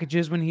care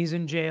packages when he's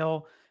in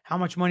jail, how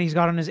much money he's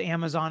got on his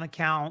Amazon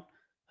account.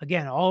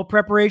 Again, all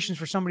preparations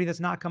for somebody that's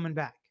not coming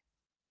back.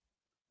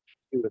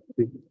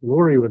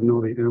 Lori would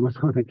know the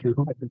Amazon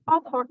account.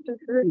 I'll talk to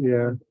her.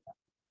 Yeah.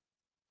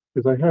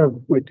 Because I have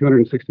like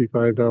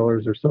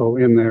 $265 or so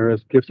in there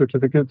as gift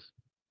certificates.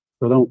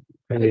 So don't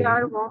pay. Yeah,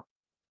 I won't.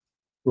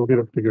 We'll get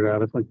it figured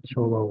out. It's like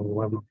Cholo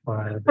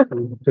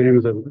 1105.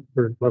 James at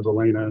Loves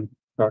Elena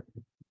at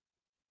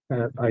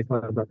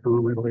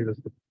iCloud.com, I believe is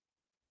the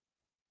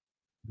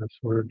that's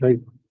where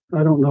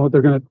I don't know what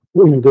they're gonna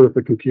do with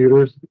the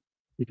computers.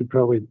 You could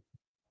probably,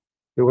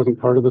 it wasn't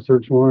part of the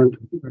search warrant.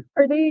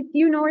 Are they, do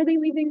you know, are they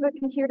leaving the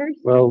computers?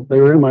 Well, they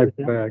were in my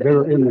bag. They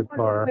were in the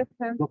car. With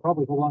him? We'll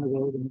probably hold on to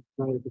those and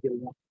try to get it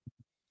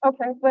out.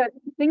 Okay, but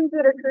things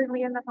that are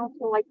currently in the house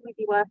will likely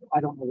be left. I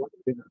don't know what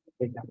they're gonna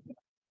take out.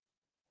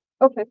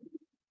 Okay.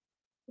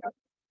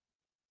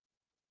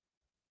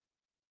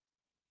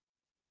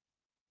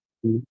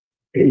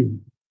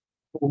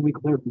 When we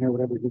clear from here,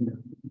 whatever's in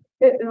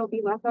there. It'll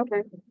be left,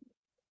 okay.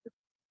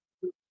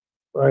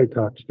 I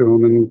talked to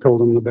them and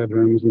told them the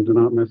bedrooms and to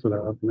not mess it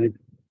up. And they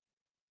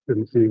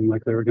didn't seem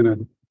like they were gonna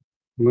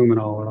lumen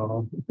all at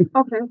all.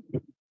 Okay.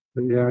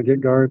 But yeah,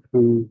 get Garth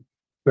and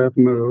Beth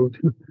moved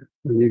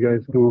and you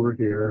guys come over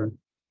here.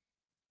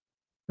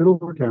 It'll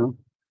work out.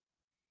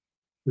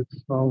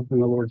 It's all in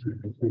the Lord's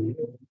hands.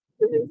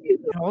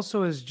 It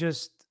also is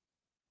just,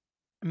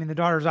 I mean, the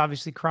daughter's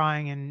obviously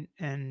crying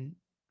and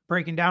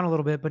breaking down a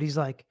little bit, but he's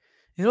like,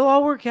 it'll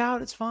all work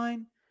out. It's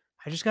fine.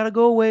 I just got to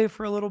go away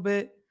for a little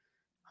bit.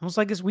 Almost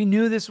like we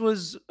knew this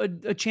was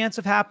a chance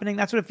of happening.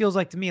 That's what it feels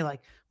like to me.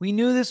 Like we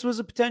knew this was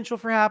a potential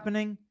for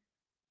happening.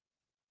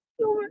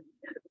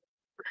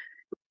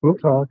 We'll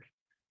talk.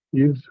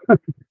 Use, You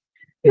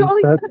use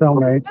only- that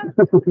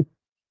cellmate.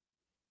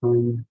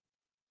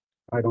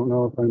 I don't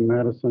know if I'm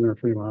Madison or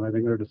Fremont. I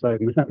think they're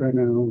deciding that right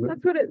now. But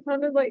That's what it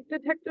sounded like.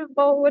 Detective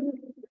Ball wouldn't,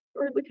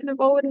 or Lieutenant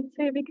Ball wouldn't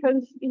say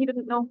because he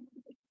didn't know.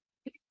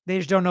 They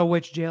just don't know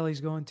which jail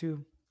he's going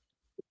to.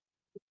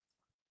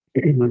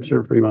 I'm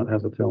sure Fremont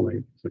has a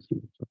cellmate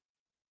system.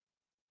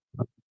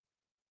 So.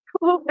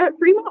 Well, at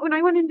Fremont, when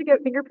I went in to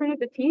get fingerprinted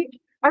to teach,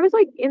 I was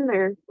like in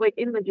there, like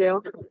in the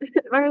jail.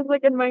 I was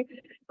like in my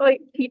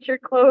like teacher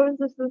clothes.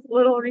 This is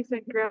little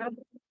recent grad.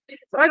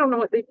 So I don't know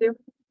what they do.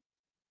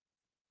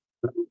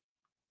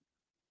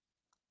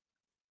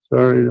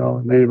 Sorry, all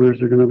the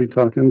neighbors are gonna be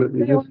talking, but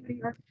you They just,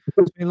 already are.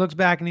 So he looks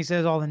back and he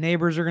says all the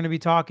neighbors are going to be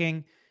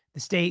talking. The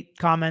state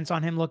comments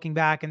on him looking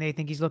back and they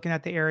think he's looking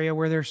at the area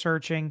where they're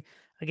searching.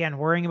 Again,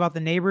 worrying about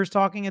the neighbors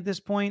talking at this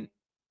point.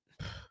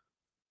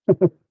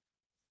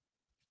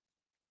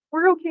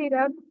 We're okay,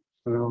 Dad.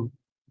 well,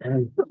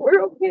 I'm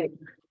We're okay.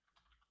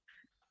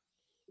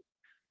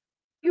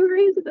 You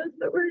raised us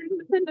that we're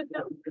independent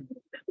now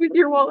with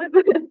your wallet.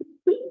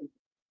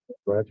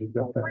 glad you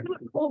got We're that. not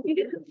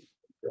Colby.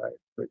 Right,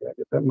 we gotta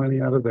get that money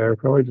out of there.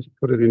 Probably just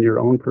put it in your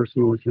own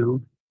personal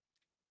account.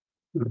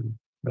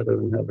 Rather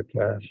than have the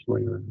cash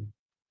laying around.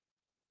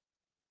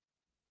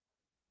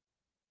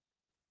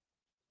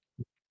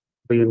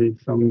 So you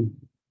need some,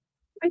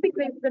 I think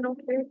they've been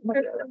okay.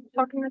 They're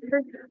talking with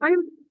her. I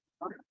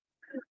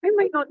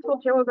might not tell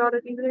Joe about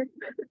it either.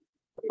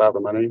 about the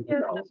money. Yeah,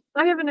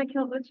 I have an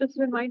account that's just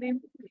in my name.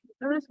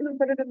 I'm just gonna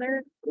put it in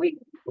there. Wait,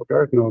 Well,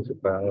 Garth knows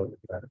about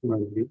that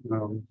money.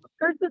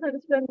 Garth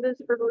doesn't spend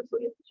this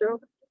frivolously, it's Joe.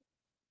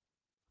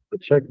 The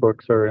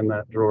checkbooks are in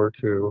that drawer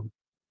too,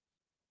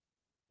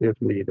 if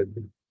needed,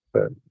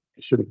 but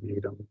you shouldn't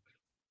need them.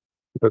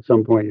 If at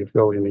some point you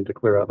feel you need to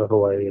clear out the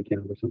Hawaii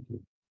account or something,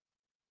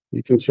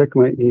 you can check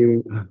my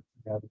email.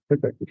 I have to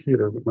pick that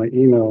computer, but my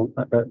email,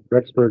 that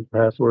Rexburg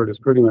password is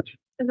pretty much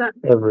Is that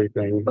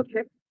everything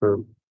okay? for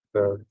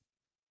the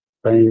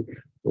bank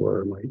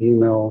or my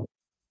email.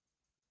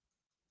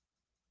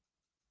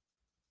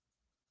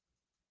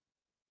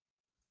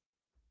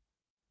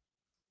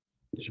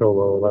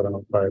 Cholo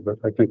 1105, but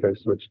I think I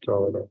switched to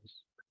all of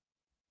those.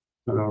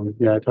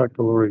 Yeah, I talked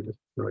to Lori just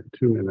for like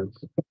 2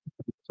 minutes.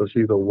 So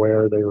she's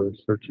aware they were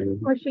searching.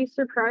 Was she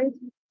surprised?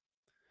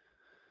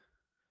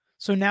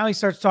 So now he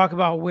starts to talk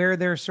about where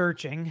they're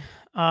searching.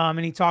 And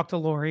he talked to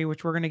Lori,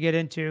 which we're going to get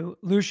into.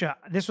 Lucia,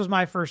 this was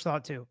my first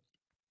thought too.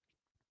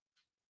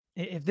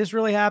 If this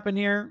really happened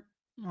here,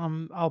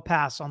 I'll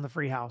pass on the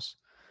free house.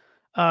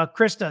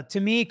 Krista, to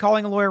me,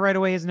 calling a lawyer right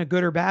away isn't a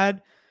good or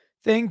bad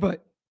thing,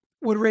 but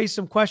would raise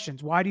some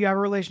questions. Why do you have a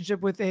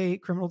relationship with a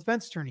criminal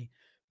defense attorney?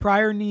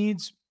 Prior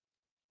need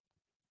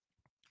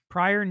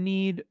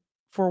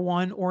for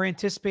one, or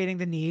anticipating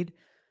the need,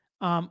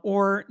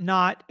 or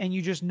not, and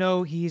you just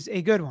know he's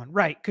a good one.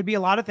 Right. Could be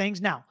a lot of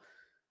things. Now,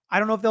 I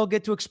don't know if they'll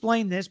get to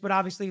explain this, but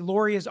obviously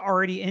Lori is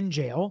already in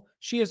jail.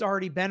 She has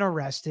already been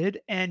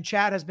arrested and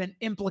Chad has been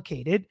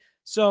implicated.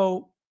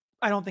 So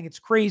I don't think it's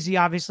crazy,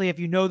 obviously, if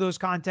you know those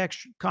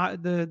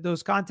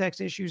those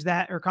context issues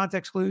or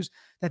context clues,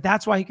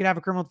 that's why he could have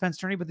a criminal defense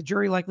attorney, but the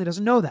jury likely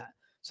doesn't know that.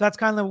 So that's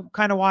kind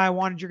of why I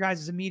wanted your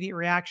guys' immediate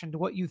reaction to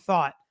what you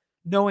thought,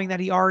 knowing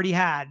that he already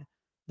had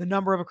the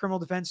number of a criminal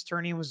defense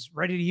attorney and was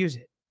ready to use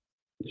it.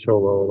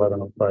 Cholo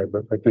 1105,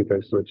 but I think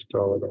I switched to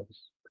all of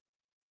those.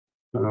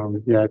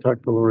 Yeah, I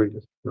talked to Lori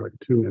just for like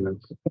 2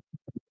 minutes.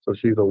 So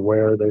she's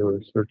aware they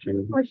were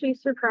searching. Was she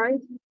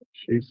surprised?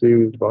 She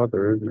seemed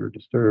bothered or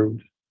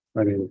disturbed.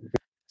 I mean,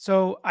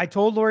 so I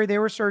told Lori they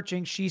were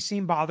searching. She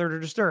seemed bothered or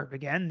disturbed.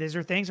 Again, these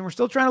are things, and we're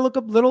still trying to look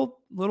up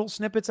little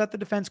snippets that the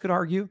defense could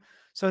argue.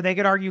 So they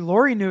could argue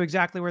Lori knew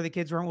exactly where the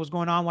kids were and what was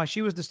going on, why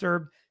she was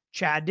disturbed.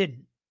 Chad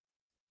didn't.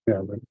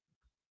 Yeah,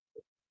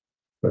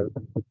 but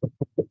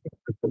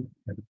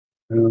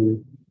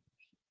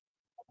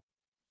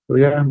so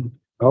yeah,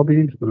 I'll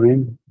be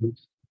fine.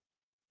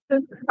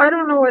 I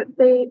don't know what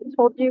they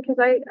told you because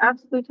I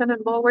asked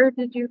Lieutenant Ball, where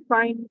did you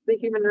find the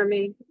human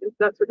remains?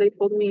 That's what they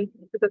told me,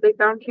 is that they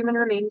found human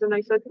remains. And I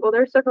said, well,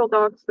 there's several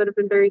dogs that have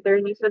been buried there.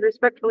 And he said,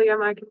 respectfully,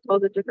 I can tell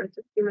the difference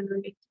of human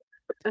remains.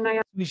 And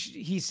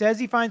he says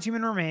he finds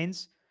human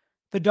remains.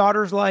 The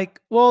daughter's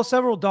like, well,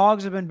 several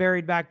dogs have been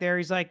buried back there.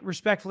 He's like,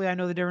 respectfully, I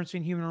know the difference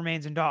between human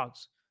remains and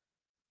dogs.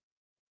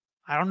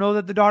 I don't know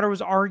that the daughter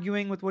was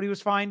arguing with what he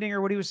was finding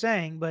or what he was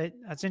saying, but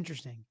that's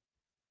interesting.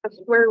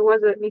 asked, where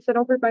was it? And he said,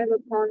 over by the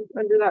pond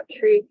under that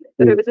tree,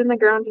 that it was in the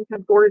ground and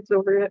had boards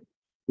over it.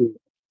 Okay.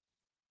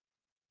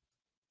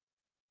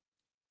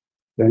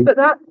 But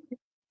that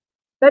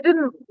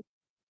didn't,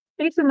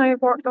 Jason and I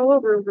have walked all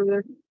over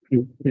there.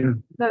 Yeah.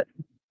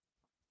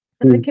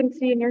 And I can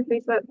see in your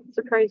face that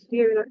surprised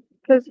you,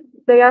 because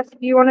they asked,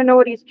 do you want to know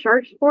what he's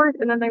charged for?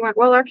 And then they went,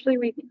 well, actually,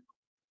 we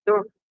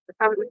don't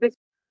have it.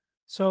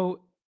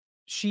 So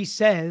she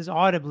says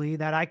audibly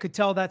that I could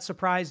tell that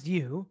surprised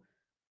you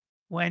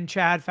when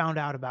Chad found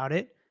out about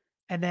it.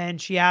 And then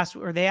they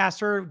asked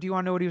her, do you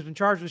want to know what he was been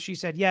charged with? She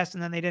said yes.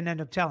 And then they didn't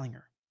end up telling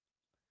her.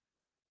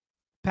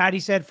 Patty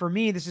said, for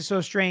me, this is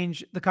so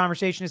strange. The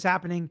conversation is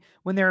happening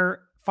when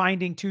they're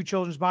finding 2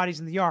 children's bodies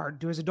in the yard.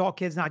 Do his adult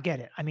kids not get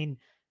it? I mean,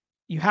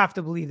 you have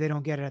to believe they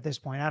don't get it at this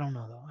point. I don't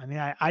know though. I mean,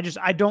 I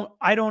don't,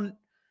 there's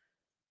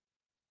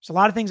a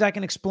lot of things I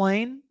can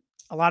explain,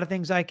 a lot of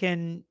things I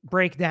can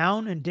break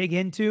down and dig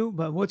into,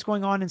 but what's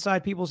going on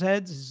inside people's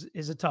heads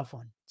is a tough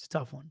one. It's a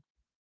tough one.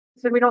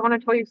 So we don't want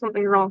to tell you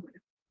something wrong.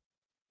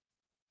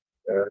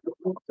 I don't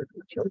know if they're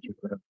going to charge you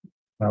for that.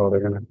 No, they're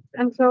going to.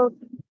 And so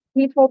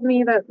he told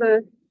me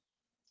that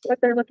what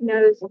they're looking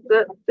at is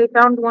that they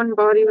found one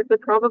body with the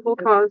probable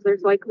cause.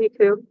 There's likely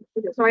 2.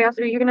 So I asked,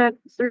 are you going to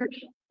search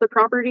the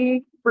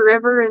property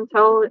forever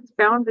until it's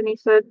found? And he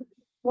said,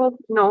 well,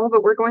 no,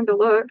 but we're going to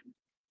look.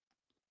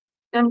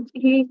 And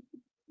he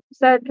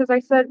said, because I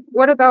said,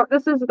 what about,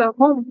 this is the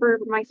home for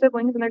my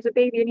siblings and there's a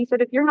baby. And he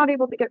said, if you're not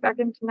able to get back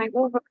in tonight,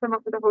 we'll hook them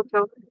up with a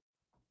hotel.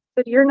 I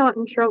said, you're not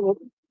in trouble.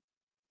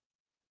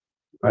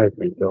 I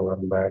think they'll let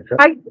them back.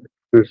 I,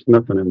 There's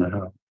nothing in the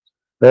house.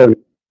 Then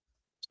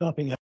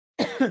Stopping at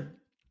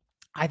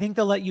I think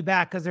they'll let you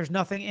back because there's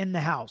nothing in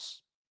the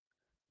house.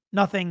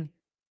 Nothing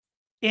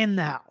in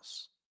the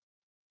house.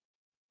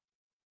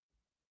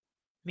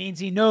 Means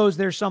he knows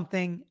there's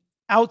something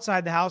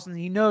outside the house and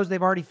he knows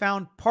they've already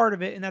found part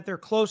of it and that they're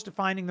close to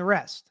finding the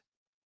rest.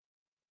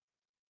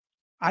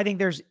 I think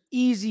there's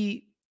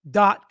easy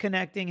dot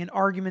connecting and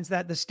arguments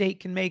that the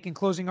state can make and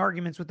closing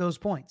arguments with those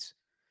points.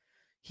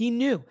 He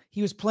knew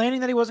he was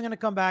planning that he wasn't going to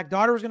come back.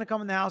 Daughter was going to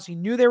come in the house. He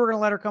knew they were going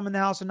to let her come in the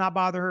house and not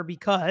bother her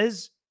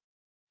because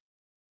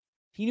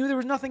he knew there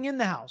was nothing in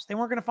the house. They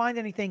weren't going to find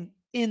anything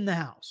in the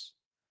house.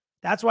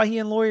 That's why he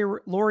and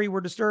Lori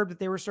were disturbed that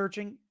they were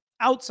searching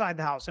outside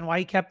the house and why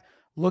he kept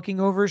looking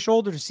over his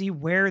shoulder to see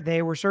where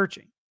they were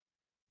searching.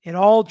 It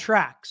all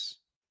tracks.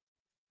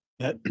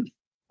 at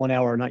 1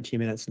 hour, 19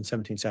 minutes and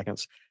 17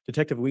 seconds.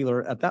 Detective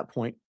Wheeler, at that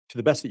point, to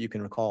the best that you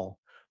can recall,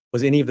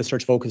 was any of the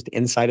search focused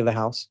inside of the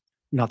house?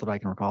 Not that I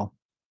can recall.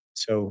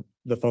 So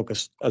the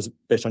focus, as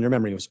based on your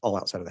memory, was all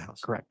outside of the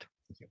house. Correct.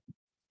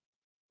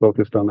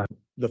 focused on that.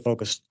 The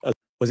focus,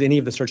 was any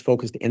of the search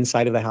focused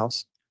inside of the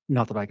house?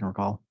 Not that I can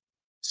recall.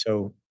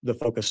 So the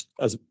focus,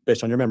 as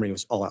based on your memory,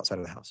 was all outside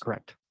of the house.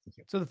 Correct.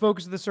 So the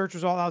focus of the search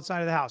was all outside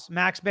of the house.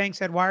 Max Banks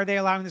said, why are they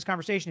allowing this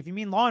conversation? If you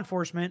mean law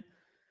enforcement,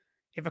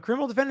 if a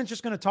criminal defendant's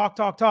just going to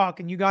talk,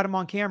 and you got him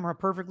on camera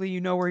perfectly,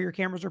 you know where your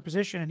cameras are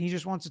positioned, and he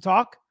just wants to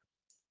talk,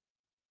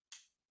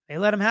 they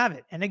let him have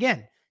it. And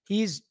again,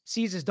 he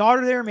sees his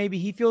daughter there. Maybe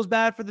he feels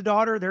bad for the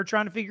daughter. They're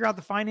trying to figure out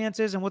the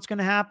finances and what's going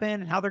to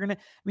happen and how they're going to,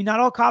 I mean, not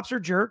all cops are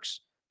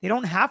jerks. They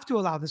don't have to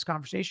allow this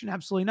conversation.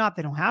 Absolutely not.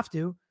 They don't have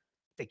to.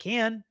 They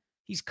can.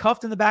 He's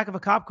cuffed in the back of a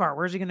cop car.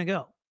 Where's he going to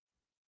go?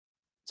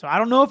 So I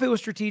don't know if it was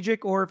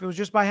strategic or if it was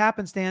just by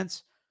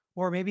happenstance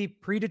or maybe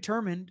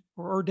predetermined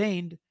or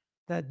ordained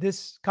that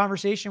this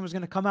conversation was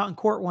going to come out in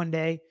court one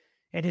day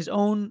and his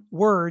own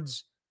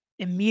words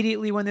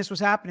immediately when this was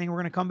happening were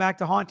going to come back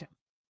to haunt him.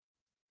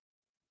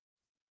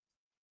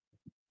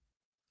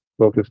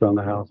 Focused on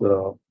the house at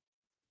all.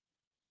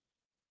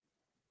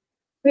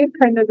 we've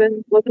kind of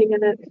been looking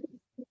in it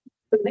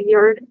in the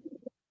yard.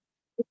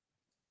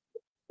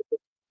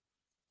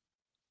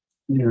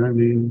 Yeah, I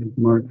mean,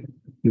 Mark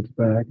gets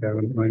back, I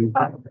wouldn't mind.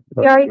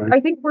 Yeah, I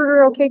think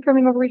we're okay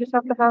coming over. We just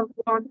have to have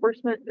law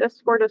enforcement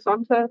escort us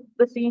onto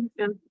the scene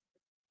and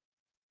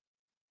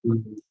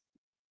Mhm.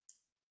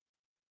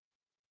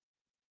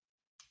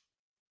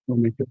 We'll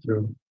make it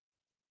through.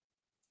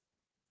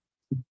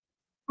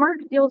 Mark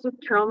deals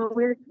with trauma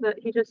weird that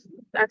he just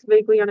acts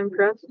vaguely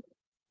unimpressed.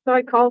 So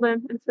I called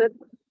him and said,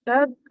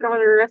 Dad got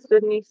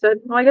arrested, and he said,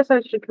 well, I guess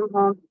I should come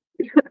home.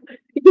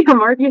 Yeah,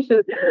 Mark, you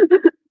should.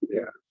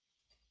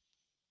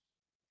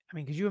 I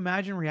mean, could you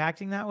imagine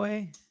reacting that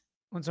way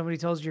when somebody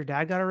tells you your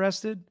dad got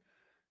arrested?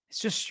 It's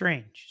just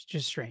strange. It's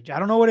just strange. I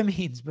don't know what it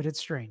means, but it's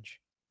strange.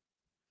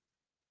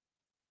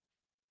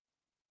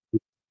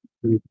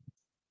 Yeah,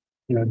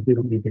 you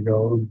don't need to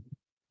go.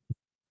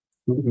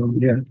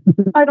 Yeah,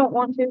 I don't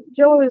want to.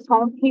 Joe is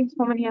home. He's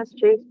home and he has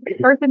Chase.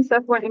 Garth and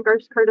Seth went in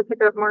Garth's car to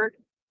pick up Mark.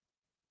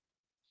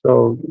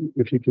 so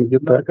if you can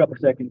get Another that. couple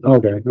seconds.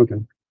 Okay, okay.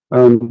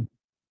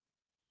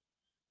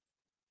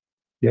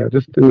 Yeah,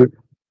 just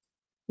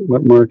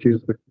let Mark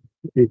use the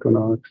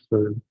Equinox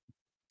or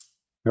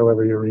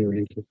however you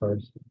rearrange the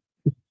cars.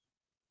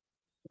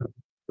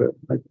 But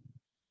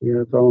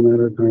yeah, it's all a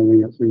matter of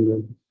timing. It seemed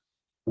to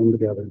come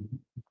together.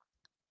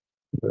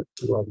 But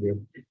I love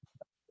you.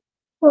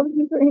 Thank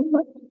you very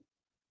much.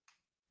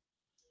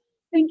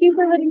 Thank you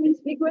for letting me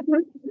speak with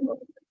him.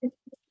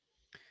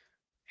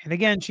 And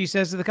again, she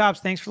says to the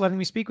cops, thanks for letting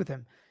me speak with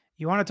him.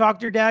 You want to talk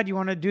to your dad? You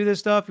want to do this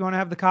stuff? You want to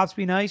have the cops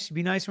be nice?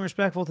 Be nice and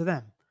respectful to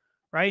them.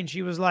 Right. And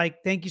she was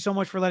like, thank you so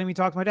much for letting me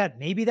talk to my dad.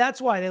 Maybe that's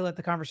why they let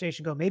the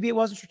conversation go. Maybe it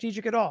wasn't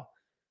strategic at all.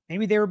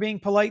 Maybe they were being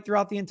polite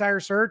throughout the entire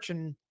search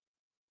and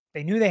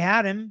they knew they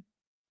had him.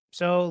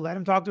 So let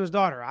him talk to his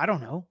daughter. I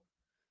don't know.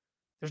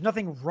 There's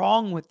nothing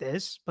wrong with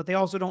this, but they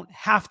also don't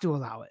have to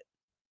allow it.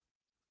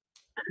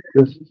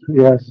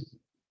 Yes,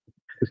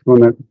 just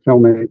want to tell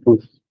me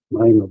once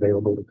I'm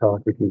available to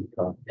talk, we can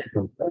talk.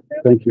 So,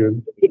 thank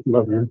you.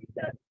 Love you.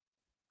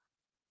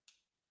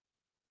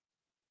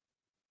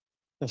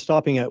 Now,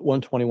 stopping at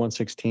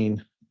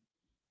 121:16,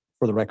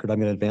 for the record, I'm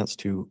going to advance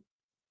to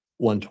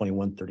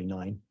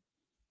 121:39.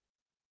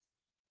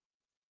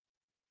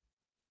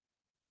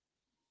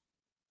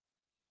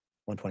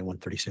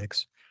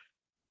 $121.36.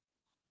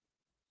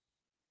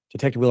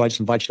 Detective Wheeler, I just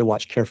invite you to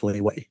watch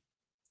carefully what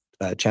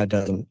Chad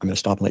does, and I'm going to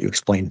stop and let you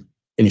explain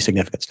any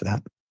significance to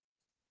that.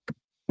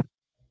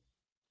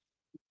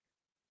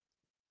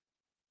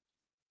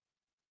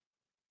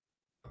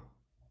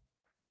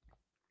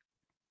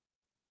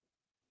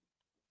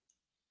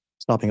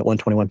 Stopping at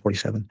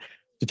 121:47.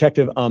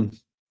 Detective,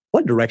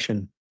 what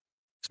direction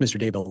is Mr.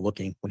 Daybell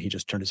looking when he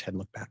just turned his head and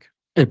looked back?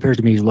 It appears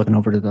to me he's looking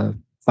over to the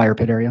fire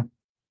pit area.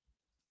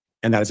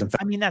 And that is in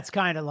fact, I mean, that's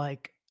kind of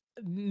like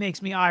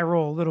makes me eye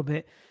roll a little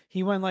bit.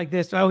 He went like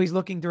this. Oh, he's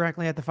looking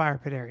directly at the fire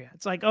pit area.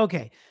 It's like,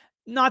 okay,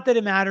 not that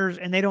it matters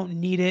and they don't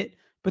need it,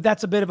 but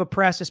that's a bit of a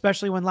press,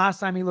 especially when last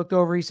time he looked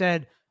over, he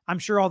said, I'm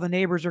sure all the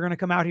neighbors are going to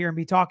come out here and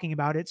be talking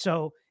about it.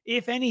 So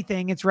if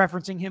anything, it's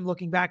referencing him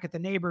looking back at the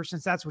neighbors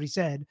since that's what he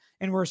said.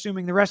 And we're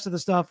assuming the rest of the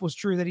stuff was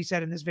true that he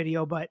said in this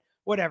video, but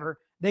whatever.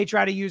 They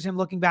try to use him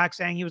looking back,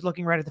 saying he was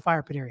looking right at the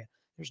fire pit area.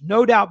 There's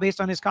no doubt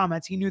based on his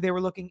comments, he knew they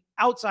were looking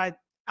outside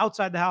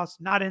the house,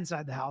 not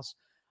inside the house.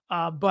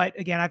 But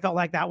again, I felt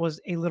like that was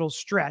a little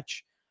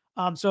stretch.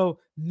 So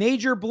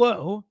major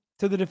blow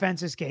to the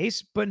defense's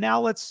case. But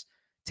now let's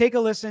take a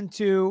listen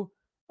to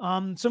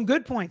some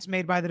good points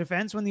made by the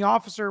defense when the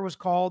officer was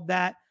called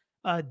that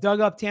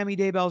dug up Tammy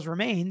Daybell's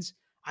remains.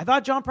 I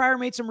thought John Pryor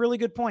made some really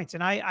good points.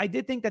 And I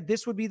did think that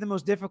this would be the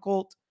most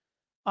difficult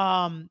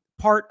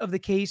part of the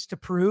case to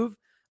prove,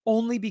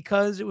 only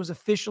because it was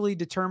officially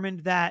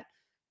determined that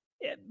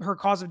her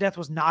cause of death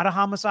was not a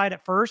homicide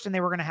at first, and they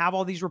were going to have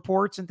all these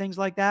reports and things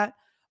like that.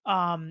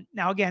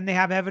 Now, again, they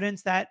have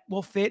evidence that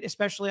will fit,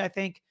 especially I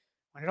think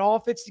when it all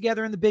fits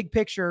together in the big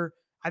picture.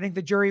 I think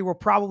the jury will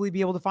probably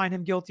be able to find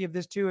him guilty of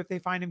this too, if they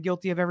find him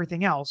guilty of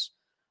everything else.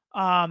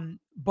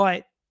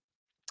 But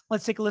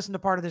let's take a listen to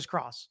part of this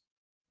cross.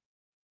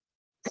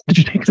 Did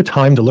you take the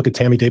time to look at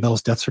Tammy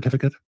Daybell's death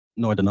certificate?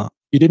 No, I did not.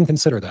 You didn't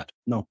consider that?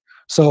 No.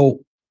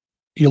 So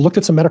you looked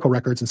at some medical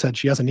records and said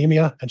she has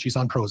anemia and she's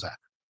on Prozac.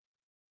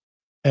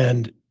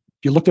 And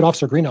you looked at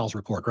Officer Greenall's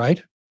report,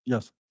 right?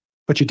 Yes.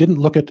 But you didn't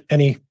look at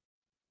any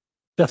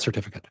death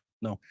certificate?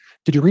 No.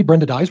 Did you read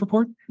Brenda Dye's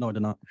report? No, I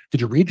did not.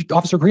 Did you read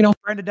Officer Greenall's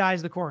Brenda Dye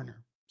is the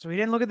coroner. So he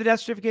didn't look at the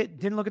death certificate,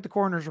 didn't look at the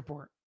coroner's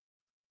report.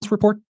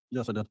 report?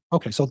 Yes, I did.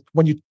 Okay, so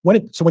when you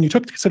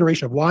took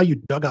consideration of why you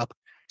dug up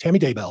Tammy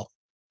Daybell,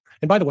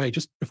 and by the way,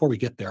 just before we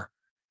get there,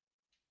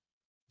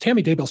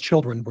 Tammy Daybell's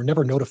children were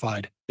never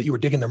notified that you were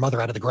digging their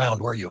mother out of the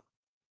ground, were you?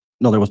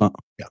 No, there was not.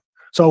 Yeah.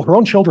 So her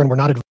own children were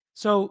not.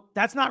 So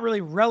that's not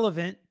really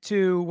relevant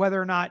to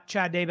whether or not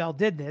Chad Daybell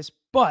did this,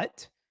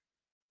 but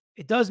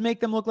it does make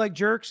them look like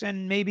jerks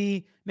and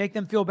maybe make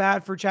them feel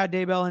bad for Chad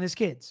Daybell and his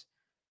kids.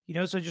 You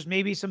know, so just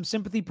maybe some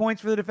sympathy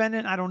points for the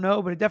defendant. I don't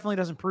know, but it definitely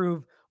doesn't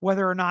prove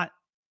whether or not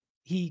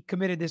he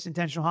committed this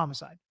intentional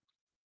homicide.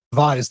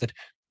 Advised that.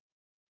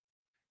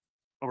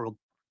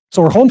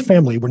 So her own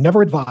family were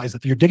never advised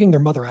that you're digging their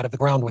mother out of the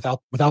ground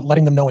without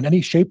letting them know in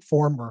any shape,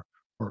 form, or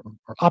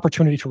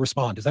opportunity to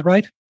respond. Is that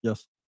right?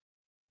 Yes.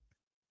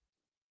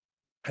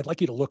 I'd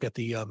like you to look at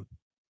the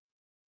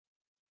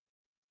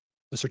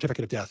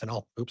certificate of death, and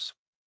I'm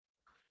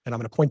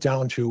going to point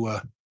down to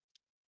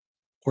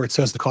where it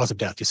says the cause of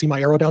death. You see my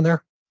arrow down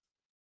there?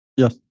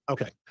 Yes.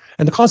 Okay.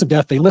 And the cause of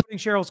death, they list Putting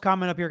Cheryl's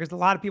comment up here because a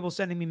lot of people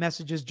sending me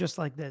messages just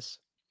like this.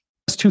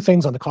 two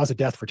things on the cause of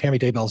death for Tammy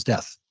Daybell's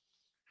death.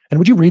 And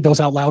would you read those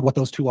out loud, what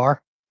those two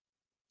are?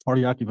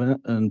 Cardiac event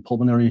and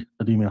pulmonary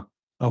edema.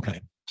 Okay.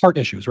 Heart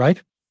issues,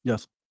 right?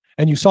 Yes.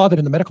 And you saw that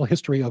in the medical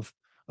history of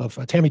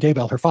Tammy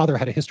Daybell, her father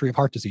had a history of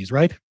heart disease,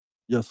 right?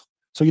 Yes.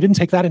 So you didn't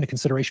take that into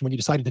consideration when you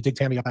decided to dig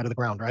Tammy up out of the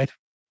ground, right?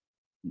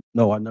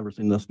 No, I've never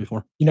seen this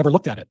before. You never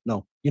looked at it?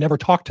 No. You never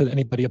talked to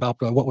anybody about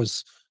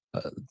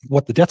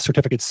what the death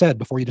certificate said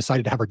before you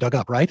decided to have her dug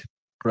up, right?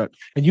 Correct.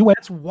 And you went.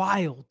 That's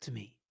wild to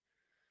me.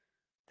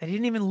 They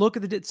didn't even look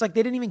at it's like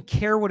they didn't even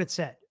care what it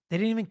said. They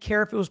didn't even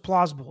care if it was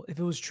plausible, if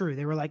it was true.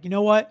 They were like, you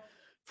know what?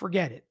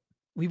 Forget it.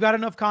 We've got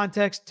enough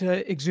context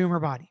to exhume her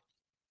body.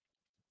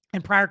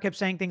 And Pryor kept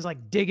saying things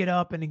like dig it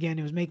up. And again,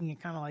 it was making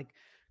it kind of like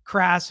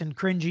crass and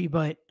cringy,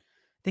 but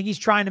I think he's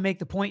trying to make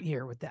the point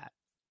here with that.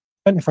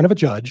 In front of a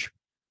judge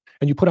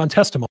and you put on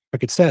testimony,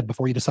 like it said,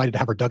 before you decided to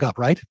have her dug up,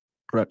 right?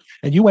 Correct.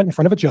 And you went in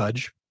front of a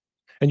judge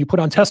and you put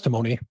on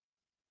testimony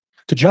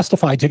to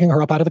justify digging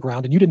her up out of the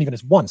ground. And you didn't even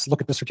once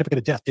look at the certificate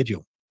of death, did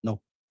you? No.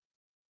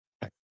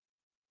 Okay.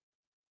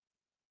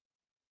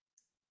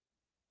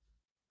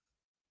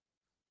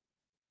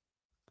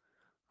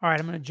 All right,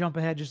 I'm going to jump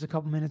ahead just a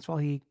couple minutes while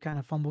he kind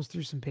of fumbles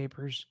through some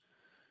papers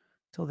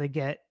till they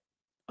get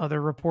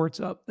other reports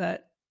up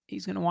that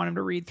he's going to want him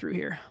to read through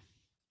here.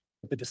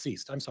 The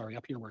deceased. I'm sorry,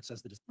 up here where it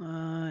says the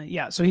deceased.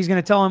 Yeah, so he's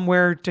going to tell him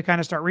where to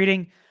kind of start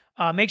reading.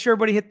 Make sure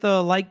everybody hit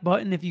the like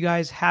button if you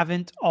guys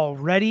haven't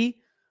already,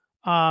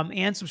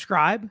 and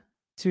subscribe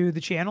to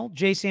the channel.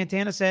 Jay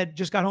Santana said,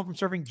 just got home from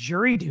serving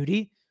jury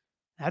duty.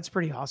 That's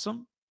pretty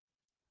awesome.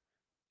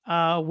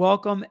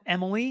 Welcome,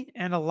 Emily,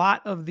 and a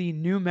lot of the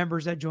new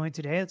members that joined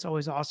today. It's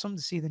always awesome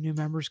to see the new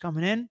members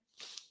coming in.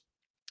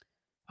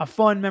 A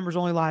fun members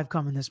only live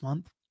coming this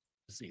month.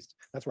 Deceased.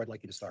 That's where I'd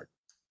like you to start.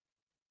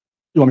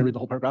 You want me to read the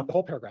whole paragraph? The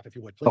whole paragraph, if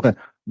you would, please. Okay.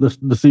 This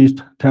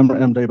deceased, Tamara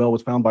M. Daybell,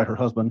 was found by her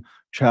husband,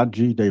 Chad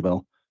G.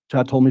 Daybell.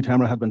 Chad told me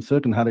Tamara had been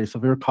sick and had a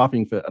severe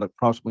coughing fit at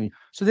approximately.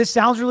 So this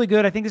sounds really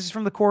good. I think this is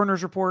from the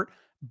coroner's report.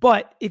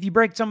 But if you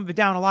break some of it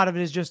down, a lot of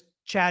it is just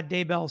Chad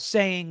Daybell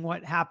saying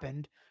what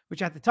happened,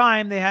 which at the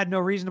time they had no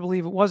reason to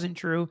believe it wasn't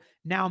true.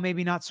 Now,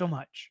 maybe not so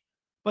much.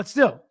 But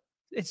still,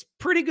 it's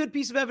pretty good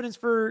piece of evidence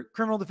for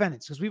criminal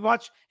defendants because we've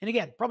watched, and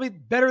again, probably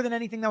better than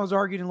anything that was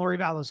argued in Lori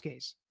Vallow's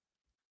case.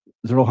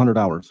 0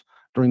 hours.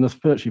 During this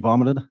fit, she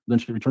vomited, then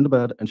she returned to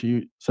bed and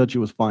she said she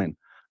was fine.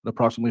 At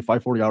approximately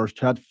 5:40 hours,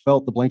 Chad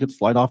felt the blanket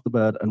slide off the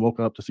bed and woke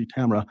up to see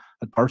Tamara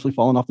had partially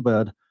fallen off the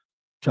bed.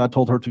 Chad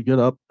told her to get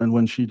up, and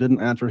when she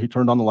didn't answer, he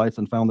turned on the lights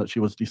and found that she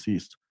was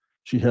deceased.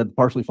 She had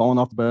partially fallen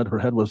off the bed, her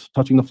head was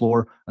touching the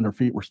floor, and her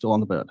feet were still on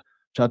the bed.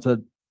 Chad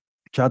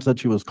said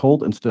she was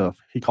cold and stiff.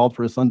 He called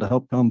for his son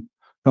to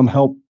come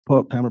help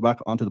put Tamara back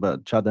onto the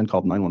bed. Chad then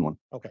called 911.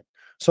 Okay.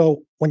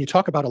 So when you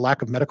talk about a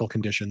lack of medical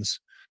conditions,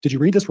 did you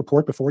read this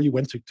report before you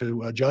went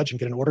to a judge and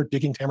get an order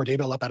digging Tamara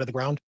Daybell up out of the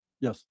ground?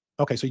 Yes.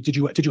 Okay. So did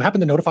you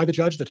happen to notify the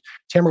judge that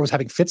Tamara was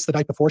having fits the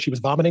night before, she was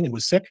vomiting and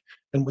was sick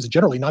and was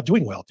generally not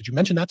doing well? Did you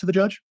mention that to the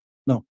judge?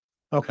 No.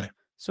 Okay.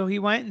 So he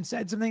went and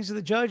said some things to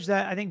the judge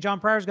that I think John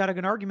Pryor's got a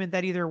good argument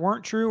that either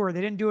weren't true or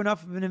they didn't do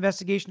enough of an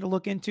investigation to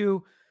look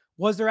into.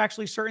 Was there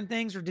actually certain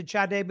things, or did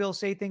Chad Daybell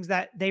say things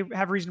that they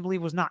have reason to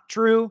believe was not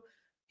true?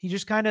 He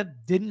just kind of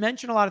didn't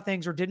mention a lot of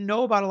things or didn't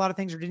know about a lot of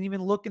things or didn't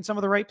even look in some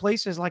of the right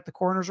places, like the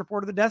coroner's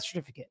report of the death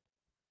certificate.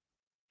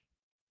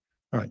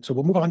 All right. So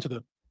we'll move on to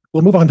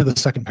the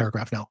second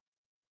paragraph now.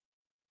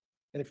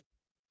 And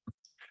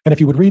if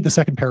you would read the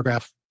second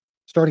paragraph,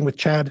 starting with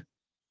Chad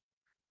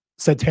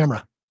said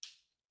Tamara.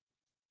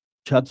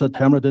 Chad said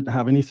Tamara didn't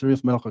have any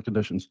serious medical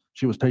conditions.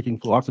 She was taking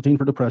fluoxetine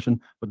for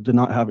depression, but did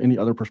not have any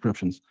other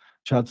prescriptions.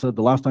 Chad said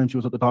the last time she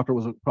was at the doctor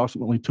was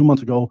approximately 2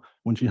 months ago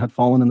when she had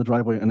fallen in the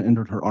driveway and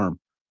injured her arm.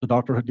 The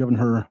doctor had given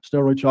her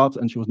steroid shots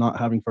and she was not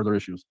having further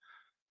issues.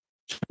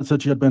 Chad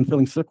said she had been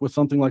feeling sick with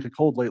something like a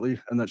cold lately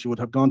and that she would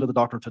have gone to the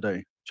doctor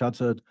today. Chad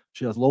said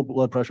she has low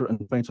blood pressure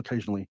and faints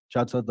occasionally.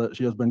 Chad said that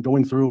she has been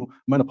going through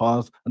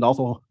menopause and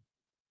also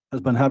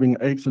has been having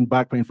aches and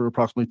back pain for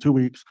approximately 2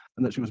 weeks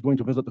and that she was going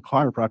to visit the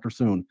chiropractor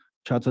soon.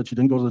 Chad said she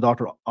didn't go to the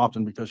doctor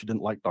often because she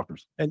didn't like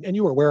doctors. And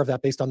you were aware of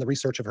that based on the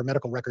research of her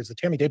medical records that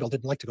Tammy Daybell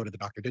didn't like to go to the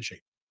doctor, did she?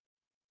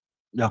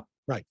 Yeah.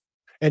 Right.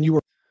 And you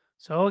were.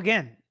 So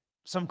again,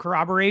 some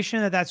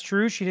corroboration that that's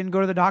true. She didn't go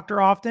to the doctor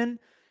often.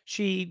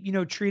 She,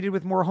 treated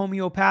with more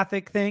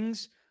homeopathic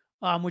things,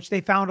 which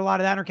they found a lot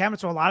of that in her cabinet.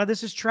 So a lot of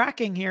this is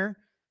tracking here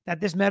that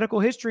this medical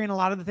history and a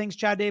lot of the things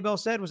Chad Daybell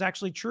said was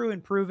actually true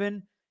and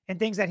proven, and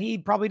things that he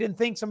probably didn't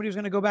think somebody was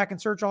going to go back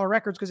and search all her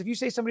records. Because if you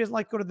say somebody doesn't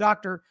like to go to the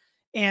doctor,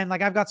 and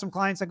like I've got some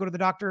clients that go to the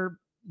doctor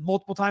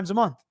multiple times a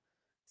month,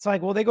 it's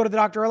like, well, they go to the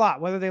doctor a lot,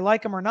 whether they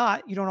like them or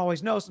not. You don't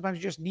always know. Sometimes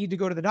you just need to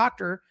go to the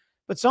doctor.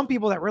 But some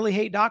people that really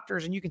hate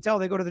doctors, and you can tell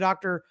they go to the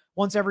doctor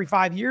once every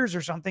 5 years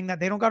or something, that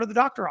they don't go to the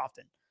doctor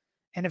often.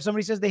 And if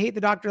somebody says they hate the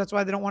doctor, that's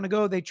why they don't want to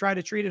go, they try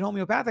to treat it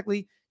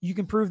homeopathically. You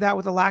can prove that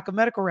with a lack of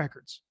medical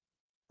records.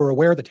 We're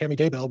aware that Tammy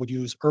Daybell would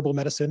use herbal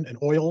medicine and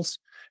oils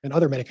and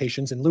other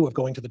medications in lieu of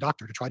going to the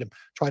doctor to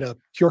try to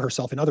cure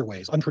herself in other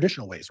ways,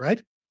 untraditional ways,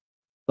 right?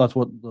 That's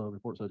what the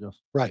report said, yes.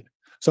 Right.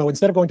 So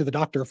instead of going to the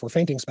doctor for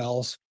fainting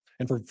spells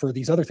and for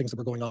these other things that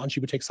were going on, she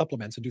would take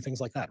supplements and do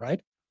things like that,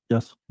 right?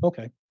 Yes.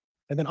 Okay.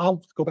 And then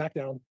I'll go back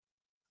down.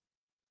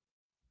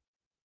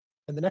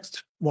 And the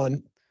next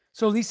one.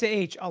 So Lisa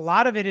H., a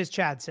lot of it is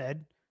Chad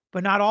said,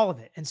 but not all of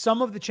it. And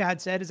some of the Chad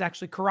said is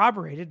actually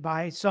corroborated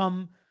by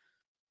some,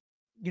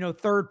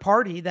 third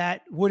party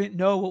that wouldn't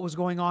know what was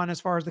going on as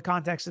far as the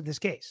context of this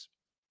case.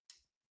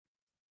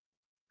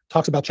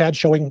 Talks about Chad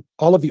showing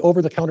all of the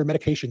over-the-counter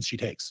medications she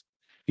takes.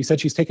 He said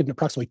she's taken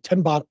approximately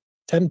 10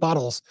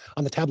 bottles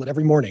on the tablet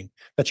every morning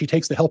that she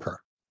takes to help her.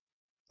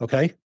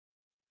 Okay?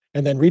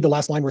 And then read the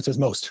last line where it says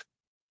most.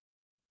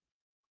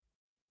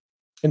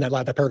 In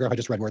that paragraph I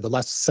just read, where the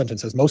last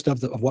sentence says most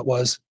of what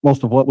was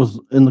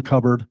in the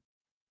cupboard.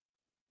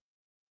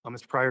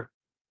 Mr. Pryor,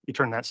 you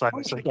turn that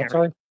sideways so they can't.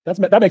 Sorry,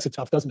 that makes it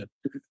tough, doesn't it?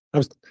 I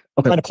was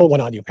trying to pull one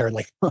on you,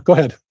 apparently. Go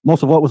ahead.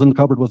 Most of what was in the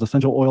cupboard was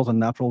essential oils and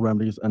natural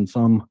remedies and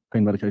some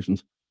pain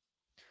medications.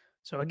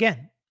 So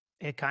again,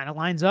 it kind of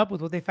lines up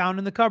with what they found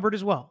in the cupboard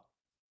as well.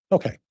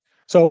 Okay.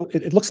 So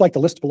it looks like the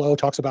list below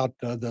talks about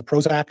the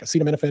Prozac,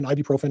 acetaminophen,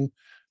 ibuprofen,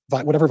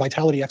 whatever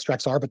vitality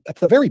extracts are, but at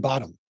the very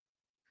bottom,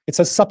 it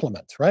says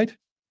supplement, right?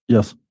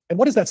 Yes. And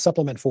what is that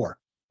supplement for?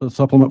 A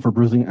supplement for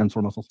bruising and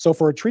sore muscles. So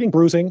for treating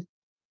bruising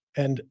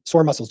and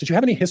sore muscles, did you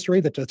have any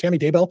history that Tammy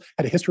Daybell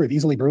had a history of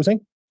easily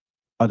bruising?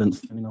 I didn't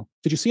see any, no.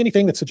 Did you see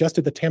anything that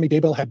suggested that Tammy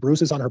Daybell had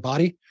bruises on her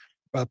body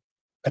at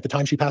the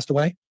time she passed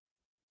away?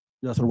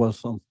 Yes, there was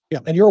some. Yeah,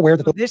 and you're aware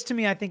that So this to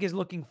me, I think, is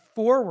looking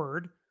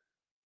forward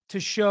to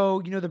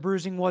show, the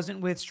bruising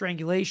wasn't with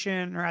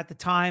strangulation or at the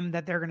time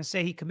that they're going to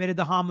say he committed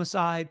the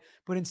homicide,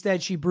 but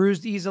instead she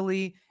bruised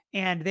easily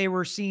and they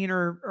were seen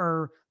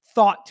or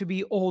thought to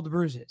be old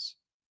bruises.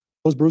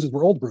 those bruises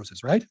were old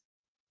bruises, right?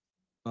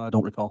 I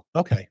don't recall.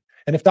 Okay.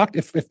 And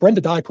if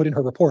Brenda Dye put in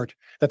her report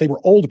that they were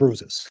old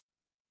bruises,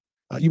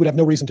 you would have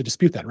no reason to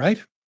dispute that,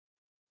 right?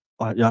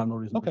 Yeah, no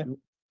reason. Okay.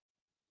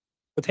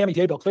 But Tammy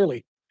Daybell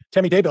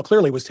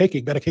clearly was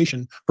taking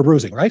medication for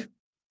bruising, right?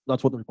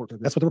 That's what the report said.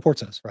 That's what the report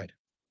says, right?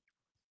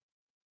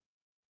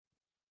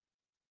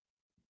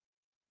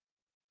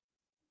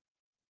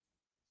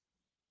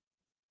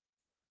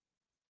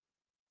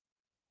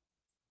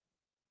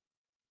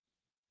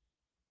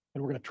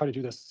 And we're going to try to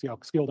do this, see how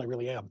skilled I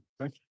really am.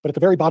 Okay? But at the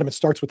very bottom, it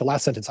starts with the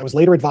last sentence. I was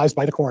later advised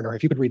by the coroner.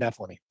 If you could read that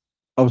for me.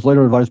 I was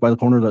later advised by the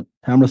coroner that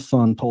Tamara's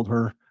son told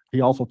her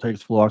he also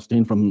takes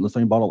fluoxetine from the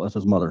same bottle as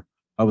his mother.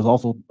 I was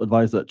also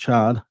advised that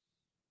Chad.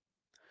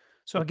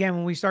 So again,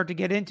 when we start to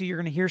get into, you're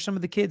going to hear some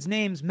of the kids'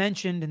 names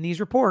mentioned in these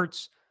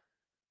reports.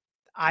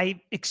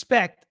 I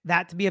expect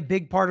that to be a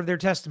big part of their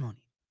testimony.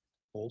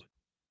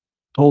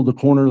 Told the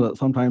coroner that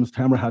sometimes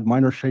Tamara had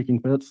minor shaking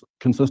fits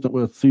consistent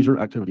with seizure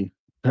activity.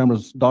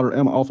 Tamara's daughter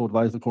Emma also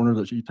advised the coroner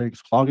that she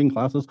takes clogging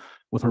classes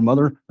with her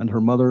mother, and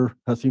her mother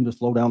has seemed to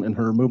slow down in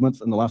her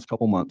movements in the last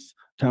couple months.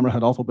 Tamara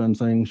had also been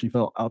saying she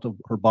felt out of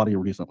her body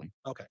recently.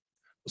 Okay.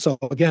 So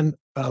again,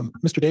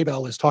 Mr.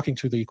 Daybell is talking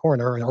to the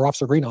coroner or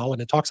Officer Greenall,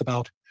 and it talks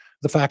about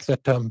the fact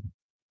that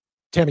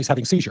Tammy's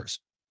having seizures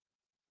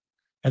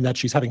and that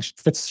she's having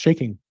fits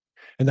shaking,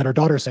 and that her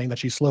daughter is saying that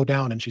she's slowed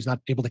down and she's not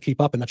able to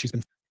keep up and that she's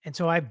been. And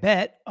so I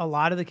bet a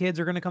lot of the kids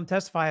are going to come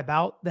testify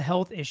about the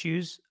health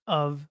issues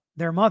of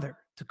their mother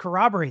to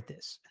corroborate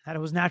this, that it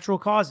was natural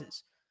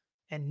causes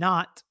and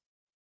not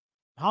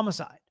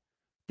homicide.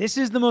 This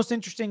is the most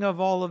interesting of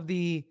all of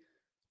the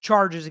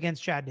charges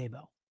against Chad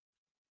Daybell.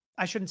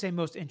 I shouldn't say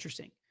most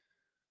interesting.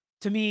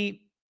 To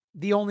me,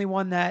 the only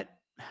one that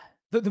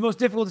the most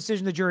difficult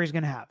decision the jury is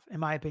going to have, in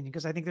my opinion,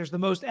 because I think there's the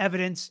most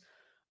evidence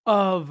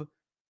of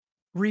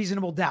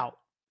reasonable doubt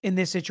in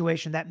this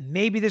situation that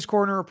maybe this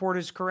coroner report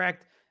is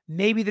correct.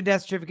 Maybe the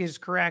death certificate is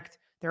correct.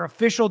 They're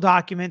official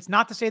documents,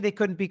 not to say they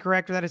couldn't be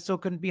correct or that it still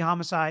couldn't be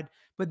homicide,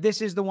 but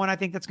this is the one I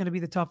think that's going to be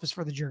the toughest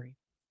for the jury.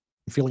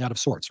 Feeling out of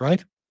sorts,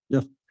 right?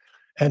 Yes.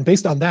 And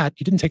based on that,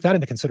 you didn't take that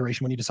into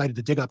consideration when you decided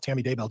to dig up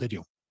Tammy Daybell, did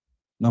you?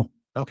 No.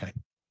 Okay.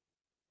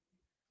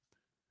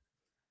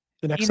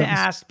 The next Ina sentence.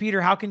 asked, Peter,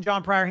 how can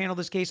John Pryor handle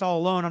this case all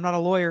alone? I'm not a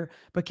lawyer,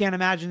 but can't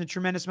imagine the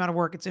tremendous amount of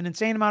work. It's an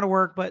insane amount of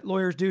work, but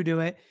lawyers do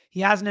it.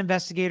 He has an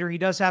investigator. He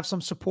does have some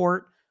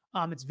support.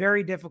 It's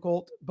very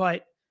difficult,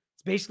 but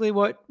it's basically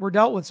what we're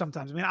dealt with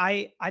sometimes. I mean,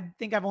 I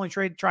think I've only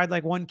tried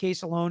like one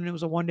case alone, and it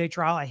was a one-day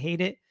trial. I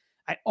hate it.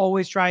 I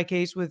always try a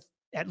case with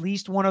at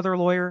least one other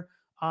lawyer.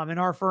 In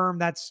our firm,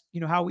 that's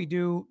how we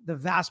do the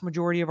vast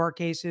majority of our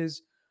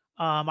cases.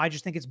 I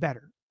just think it's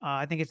better.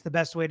 I think it's the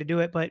best way to do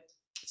it, but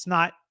it's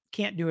not.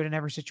 Can't do it in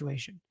every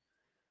situation.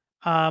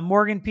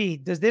 Morgan P.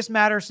 Does this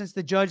matter since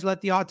the judge let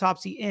the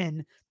autopsy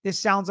in? This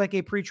sounds like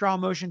a pretrial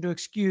motion to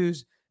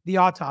excuse the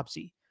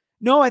autopsy.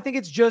 No, I think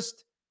it's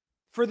just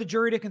for the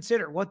jury to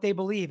consider what they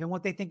believe and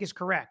what they think is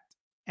correct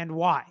and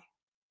why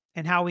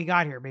and how we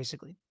got here,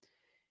 basically.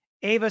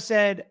 Ava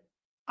said,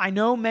 I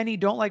know many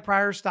don't like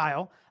Pryor's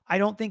style. I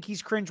don't think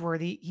he's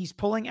cringeworthy. He's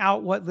pulling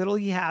out what little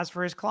he has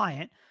for his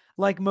client,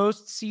 like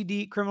most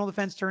CD criminal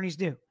defense attorneys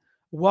do.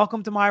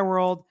 Welcome to my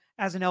world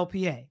as an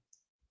LPA.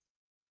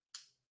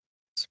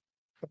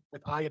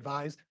 I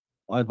advised.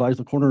 I advised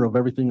the coroner of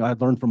everything I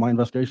had learned from my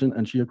investigation,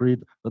 and she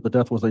agreed that the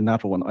death was a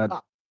natural one.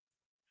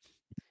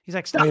 He's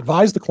like, stop. I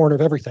advised the coroner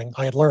of everything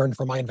I had learned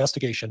from my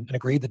investigation and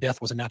agreed the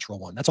death was a natural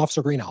one. That's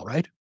Officer Greenall,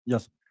 right?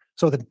 Yes.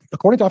 So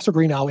according to Officer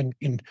Greenall,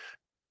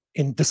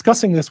 in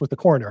discussing this with the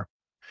coroner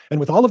and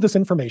with all of this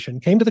information,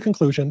 came to the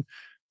conclusion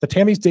that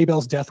Tammy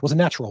Daybell's death was a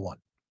natural one,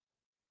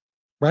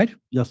 right?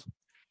 Yes.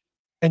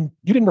 And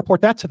you didn't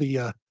report that to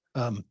the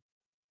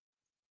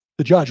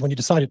judge when you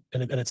decided,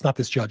 and it's not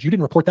this judge. You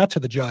didn't report that to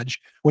the judge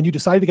when you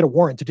decided to get a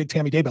warrant to dig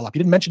Tammy Daybell up. You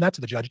didn't mention that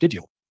to the judge, did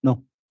you?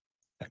 No.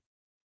 Okay.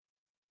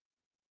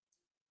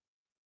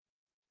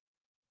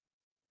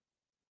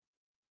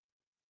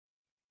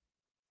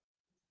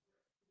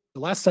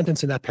 The last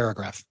sentence in that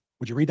paragraph.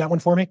 Would you read that one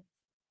for me?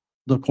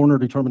 The coroner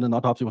determined an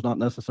autopsy was not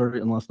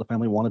necessary unless the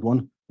family wanted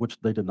one, which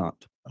they did not.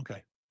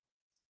 Okay.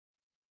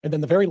 And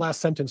then the very last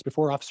sentence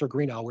before Officer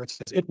Greenall, where it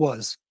says it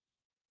was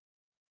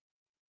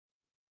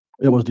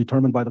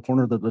determined by the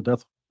coroner that the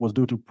death was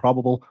due to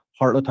probable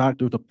heart attack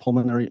due to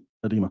pulmonary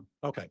edema.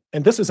 okay.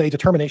 And this is a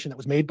determination that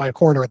was made by a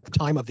coroner at the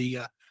time of the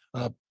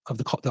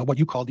what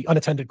you call the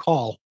unattended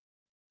call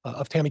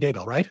of Tammy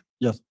Daybell, right?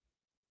 Yes.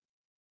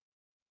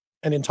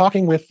 And in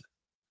talking with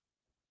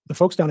the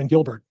folks down in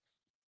Gilbert,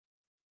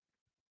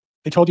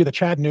 they told you that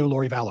Chad knew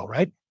Lori Vallow,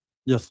 right?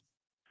 Yes.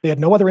 They had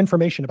no other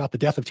information about the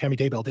death of Tammy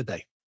Daybell, did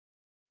they?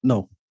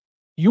 No.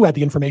 You had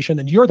the information,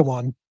 and you're the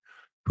one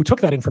who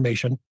took that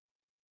information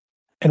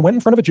and went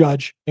in front of a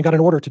judge and got an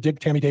order to dig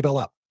Tammy Daybell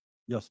up.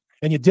 Yes.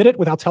 And you did it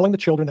without telling the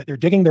children that they're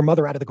digging their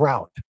mother out of the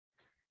ground.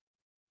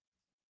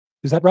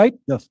 Is that right?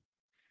 Yes.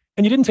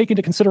 And you didn't take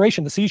into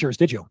consideration the seizures,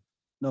 did you?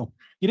 No.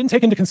 You didn't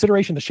take into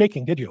consideration the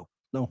shaking, did you?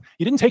 No.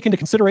 You didn't take into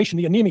consideration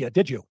the anemia,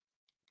 did you?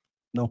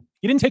 No.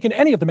 You didn't take in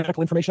any of the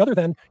medical information other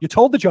than you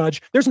told the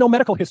judge, there's no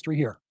medical history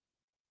here.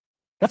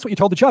 That's what you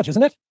told the judge,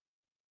 isn't it?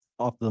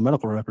 Off the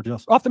medical record,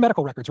 yes. Off the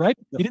medical records, right?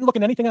 Yes. You didn't look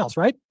at anything else,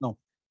 right? No.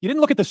 You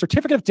didn't look at the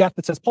certificate of death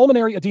that says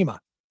pulmonary edema,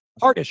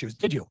 heart issues,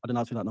 did you? I did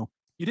not see that, no.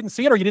 You didn't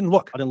see it or you didn't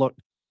look? I didn't look.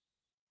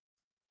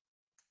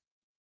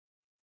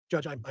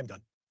 Judge, I'm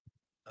done.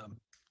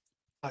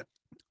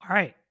 All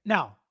right.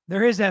 Now,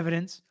 there is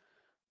evidence,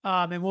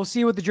 and we'll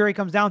see what the jury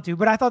comes down to,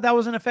 but I thought that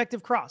was an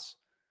effective cross.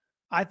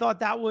 I thought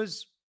that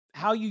was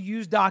how you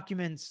use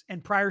documents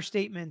and prior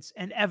statements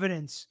and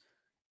evidence.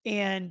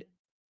 And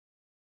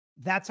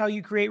that's how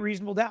you create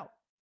reasonable doubt,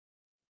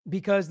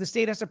 because the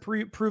state has to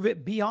prove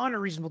it beyond a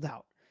reasonable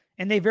doubt.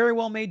 And they very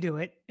well may do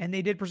it. And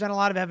they did present a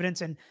lot of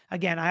evidence. And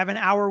again, I have an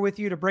hour with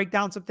you to break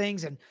down some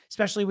things. And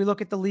especially we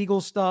look at the legal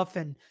stuff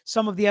and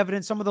some of the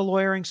evidence, some of the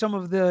lawyering, some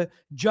of the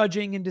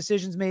judging and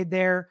decisions made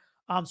there.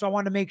 So I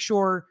wanted to make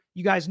sure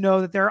you guys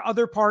know that there are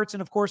other parts. And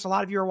of course, a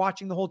lot of you are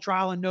watching the whole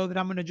trial and know that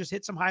I'm going to just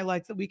hit some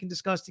highlights that we can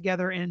discuss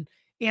together and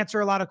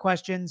answer a lot of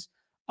questions,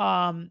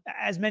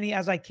 as many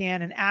as I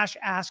can. And Ash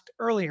asked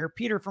earlier,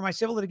 Peter, for my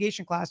civil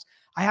litigation class,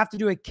 I have to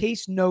do a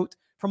case note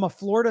from a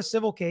Florida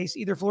civil case,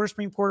 either Florida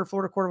Supreme Court or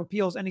Florida Court of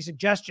Appeals. Any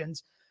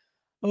suggestions?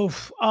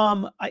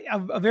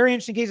 A very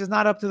interesting case is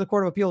not up to the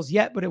Court of Appeals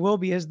yet, but it will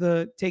be, as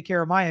the Take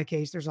Care of Maya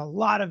case. There's a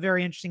lot of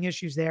very interesting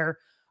issues there.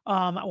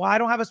 While I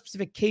don't have a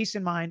specific case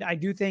in mind, I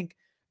do think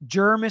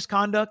juror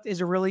misconduct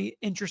is a really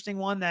interesting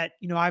one that,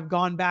 I've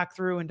gone back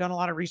through and done a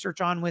lot of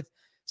research on, with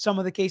some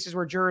of the cases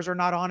where jurors are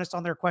not honest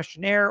on their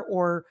questionnaire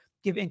or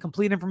give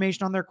incomplete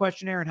information on their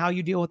questionnaire, and how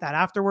you deal with that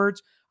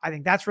afterwards. I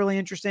think that's really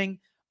interesting.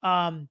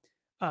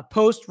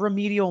 Post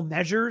remedial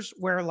measures,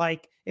 where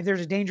like if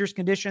there's a dangerous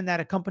condition that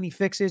a company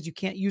fixes, you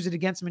can't use it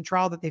against them in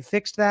trial that they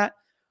fixed that.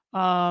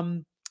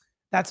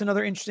 That's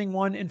another interesting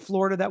one in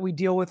Florida that we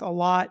deal with a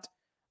lot.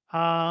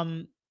 Let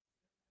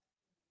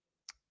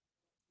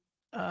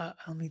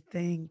me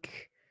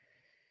think.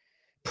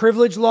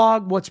 Privilege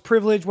log. What's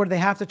privilege? What do they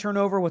have to turn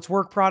over? What's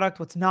work product?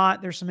 What's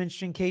not? There's some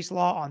interesting case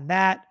law on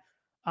that.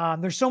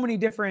 There's so many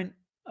different,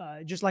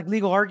 just like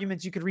legal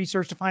arguments you could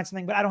research to find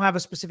something, but I don't have a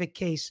specific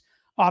case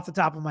off the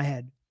top of my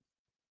head.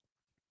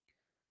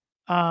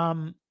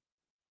 A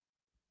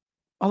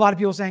lot of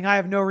people saying, I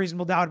have no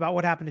reasonable doubt about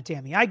what happened to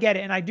Tammy. I get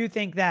it. And I do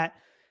think that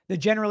the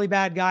generally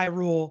bad guy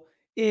rule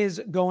is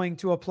going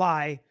to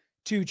apply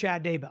to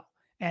Chad Daybell.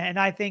 And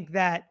I think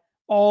that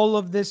all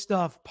of this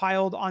stuff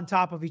piled on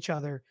top of each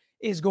other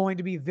is going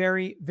to be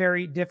very,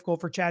 very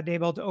difficult for Chad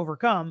Daybell to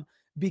overcome,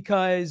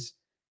 because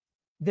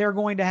they're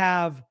going to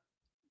have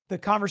the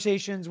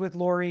conversations with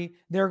Lori.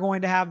 They're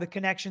going to have the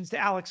connections to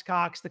Alex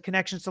Cox, the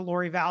connections to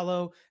Lori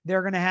Vallow.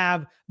 They're going to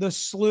have the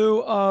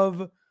slew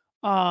of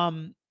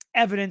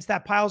evidence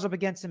that piles up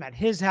against him at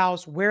his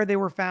house, where they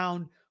were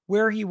found,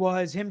 where he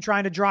was, him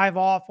trying to drive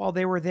off while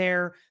they were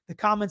there, the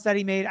comments that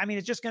he made. I mean,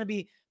 it's just going to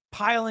be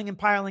piling and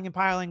piling and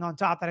piling on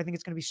top, that I think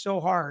it's going to be so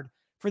hard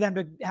for them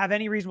to have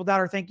any reasonable doubt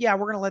or think, yeah,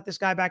 we're going to let this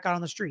guy back out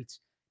on the streets.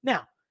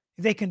 Now,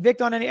 if they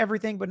convict on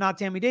everything but not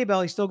Tammy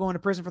Daybell, he's still going to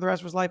prison for the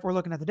rest of his life. We're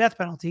looking at the death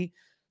penalty.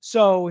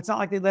 So it's not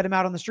like they let him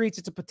out on the streets.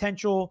 It's a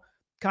potential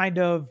kind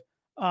of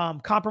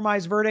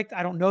compromise verdict.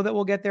 I don't know that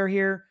we'll get there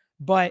here,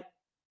 but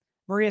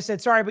Maria said,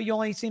 sorry, but you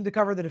only seem to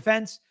cover the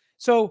defense.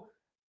 So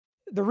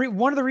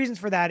one of the reasons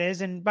for that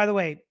is, and by the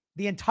way,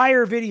 the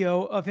entire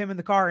video of him in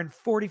the car and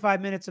 45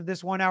 minutes of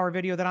this 1 hour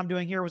video that I'm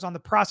doing here was on the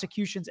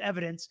prosecution's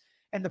evidence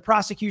and the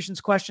prosecution's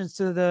questions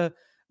to the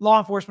law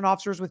enforcement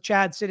officers, with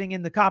Chad sitting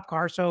in the cop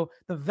car. So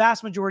the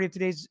vast majority of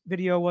today's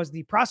video was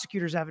the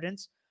prosecutor's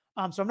evidence.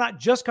 So I'm not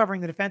just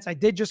covering the defense. I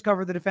did just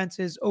cover the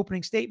defense's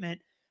opening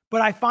statement,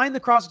 but I find the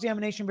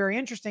cross-examination very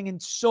interesting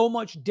and so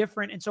much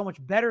different and so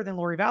much better than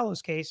Lori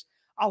Vallow's case.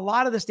 A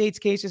lot of the state's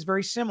case is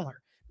very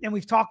similar, and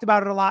we've talked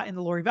about it a lot in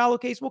the Lori Vallow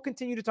case. We'll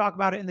continue to talk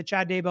about it in the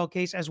Chad Daybell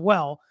case as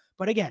well.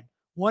 But again,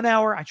 1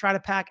 hour, I try to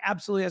pack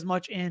absolutely as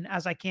much in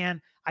as I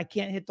can. I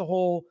can't hit the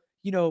whole,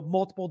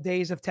 multiple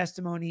days of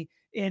testimony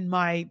in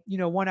my,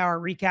 1 hour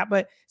recap,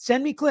 but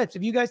send me clips.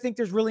 If you guys think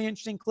there's really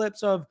interesting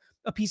clips of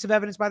a piece of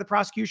evidence by the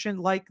prosecution,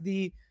 like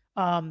the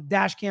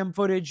dash cam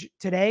footage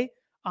today,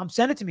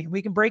 send it to me.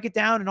 We can break it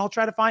down, and I'll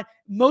try to find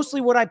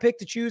mostly what I pick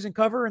to choose and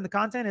cover in the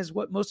content is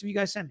what most of you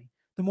guys send me.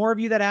 The more of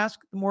you that ask,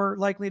 the more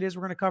likely it is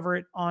we're going to cover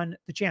it on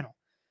the channel.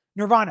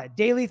 Nirvana,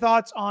 daily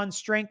thoughts on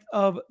strength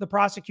of the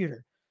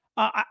prosecutor.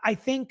 I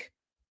think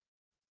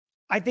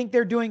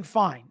they're doing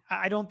fine.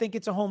 I don't think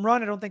it's a home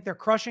run. I don't think they're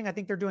crushing. I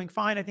think they're doing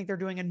fine. I think they're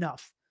doing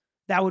enough.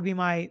 That would be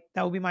my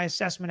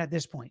assessment at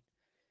this point.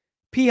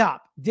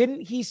 P-Hop, didn't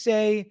he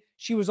say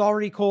she was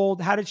already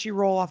cold? How did she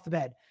roll off the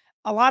bed?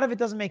 A lot of it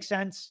doesn't make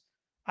sense.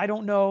 I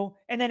don't know.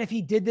 And then if he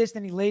did this,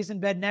 then he lays in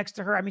bed next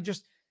to her. I mean,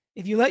 just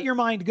if you let your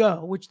mind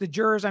go, which the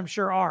jurors I'm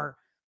sure are,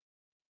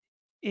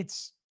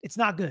 it's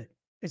not good.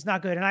 It's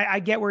not good. And I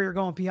get where you're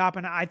going, P-Hop,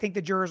 and I think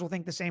the jurors will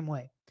think the same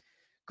way.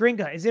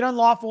 Gringa, is it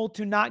unlawful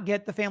to not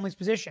get the family's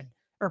position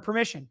or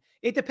permission?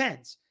 It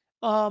depends.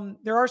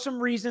 There are some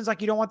reasons,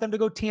 like you don't want them to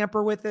go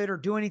tamper with it or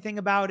do anything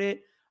about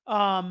it.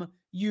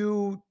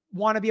 You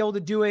want to be able to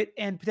do it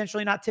and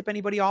potentially not tip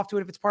anybody off to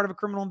it if it's part of a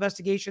criminal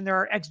investigation. There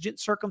are exigent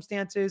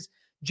circumstances.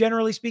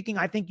 Generally speaking,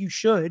 I think you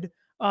should,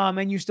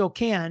 and you still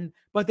can,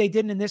 but they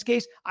didn't in this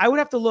case. I would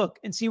have to look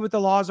and see what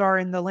the laws are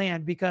in the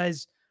land,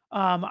 because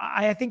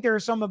I think there are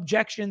some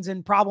objections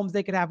and problems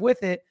they could have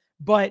with it,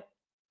 but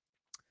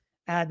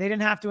they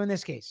didn't have to in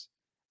this case.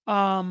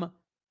 Somebody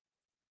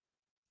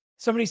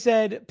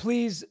said,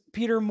 please,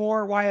 Peter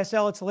Moore,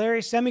 YSL. It's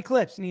hilarious. Send me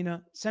clips,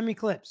 Nina. Send me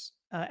clips.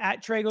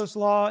 At Tragos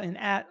Law and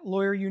at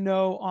Lawyer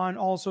on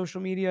all social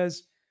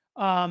medias.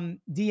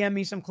 DM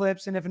me some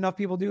clips. And if enough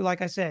people do,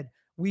 like I said,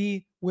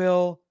 we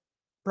will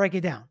break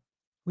it down.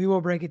 We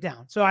will break it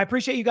down. So I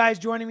appreciate you guys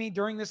joining me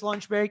during this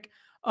lunch break,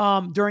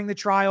 during the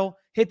trial.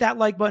 Hit that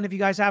like button if you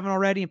guys haven't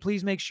already. And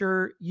please make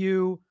sure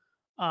you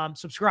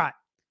subscribe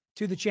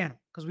to the channel,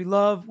 because we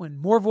love when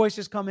more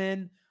voices come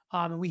in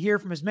and we hear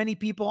from as many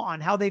people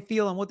on how they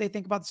feel and what they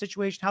think about the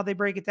situation, how they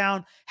break it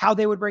down, how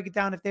they would break it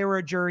down if they were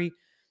a jury.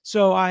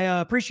 So I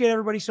appreciate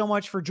everybody so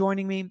much for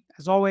joining me,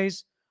 as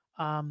always.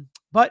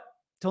 But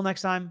till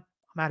next time,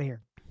 I'm out of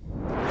here.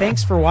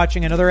 Thanks for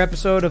watching another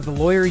episode of The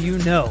Lawyer You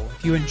Know.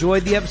 If you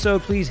enjoyed the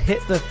episode, please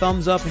hit the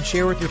thumbs up and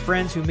share with your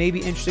friends who may be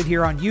interested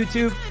here on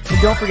YouTube.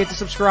 And don't forget to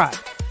subscribe.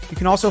 You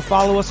can also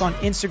follow us on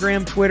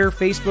Instagram, Twitter,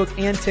 Facebook,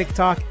 and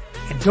TikTok.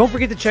 And don't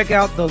forget to check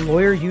out the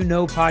Lawyer You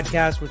Know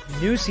podcast with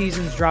new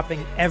seasons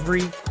dropping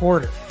every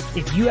quarter.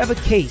 If you have a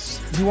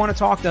case you want to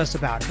talk to us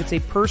about, if it's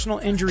a personal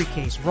injury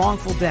case,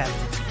 wrongful death,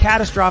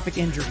 catastrophic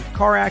injury,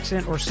 car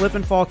accident, or slip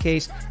and fall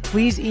case,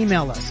 please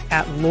email us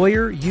at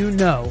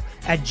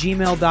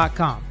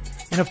lawyeryouknow@gmail.com.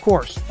 And of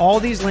course, all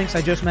these links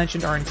I just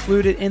mentioned are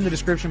included in the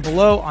description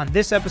below on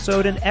this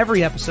episode and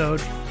every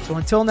episode. So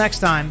until next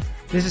time,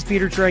 this is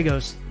Peter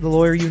Tragos, The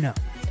Lawyer You Know.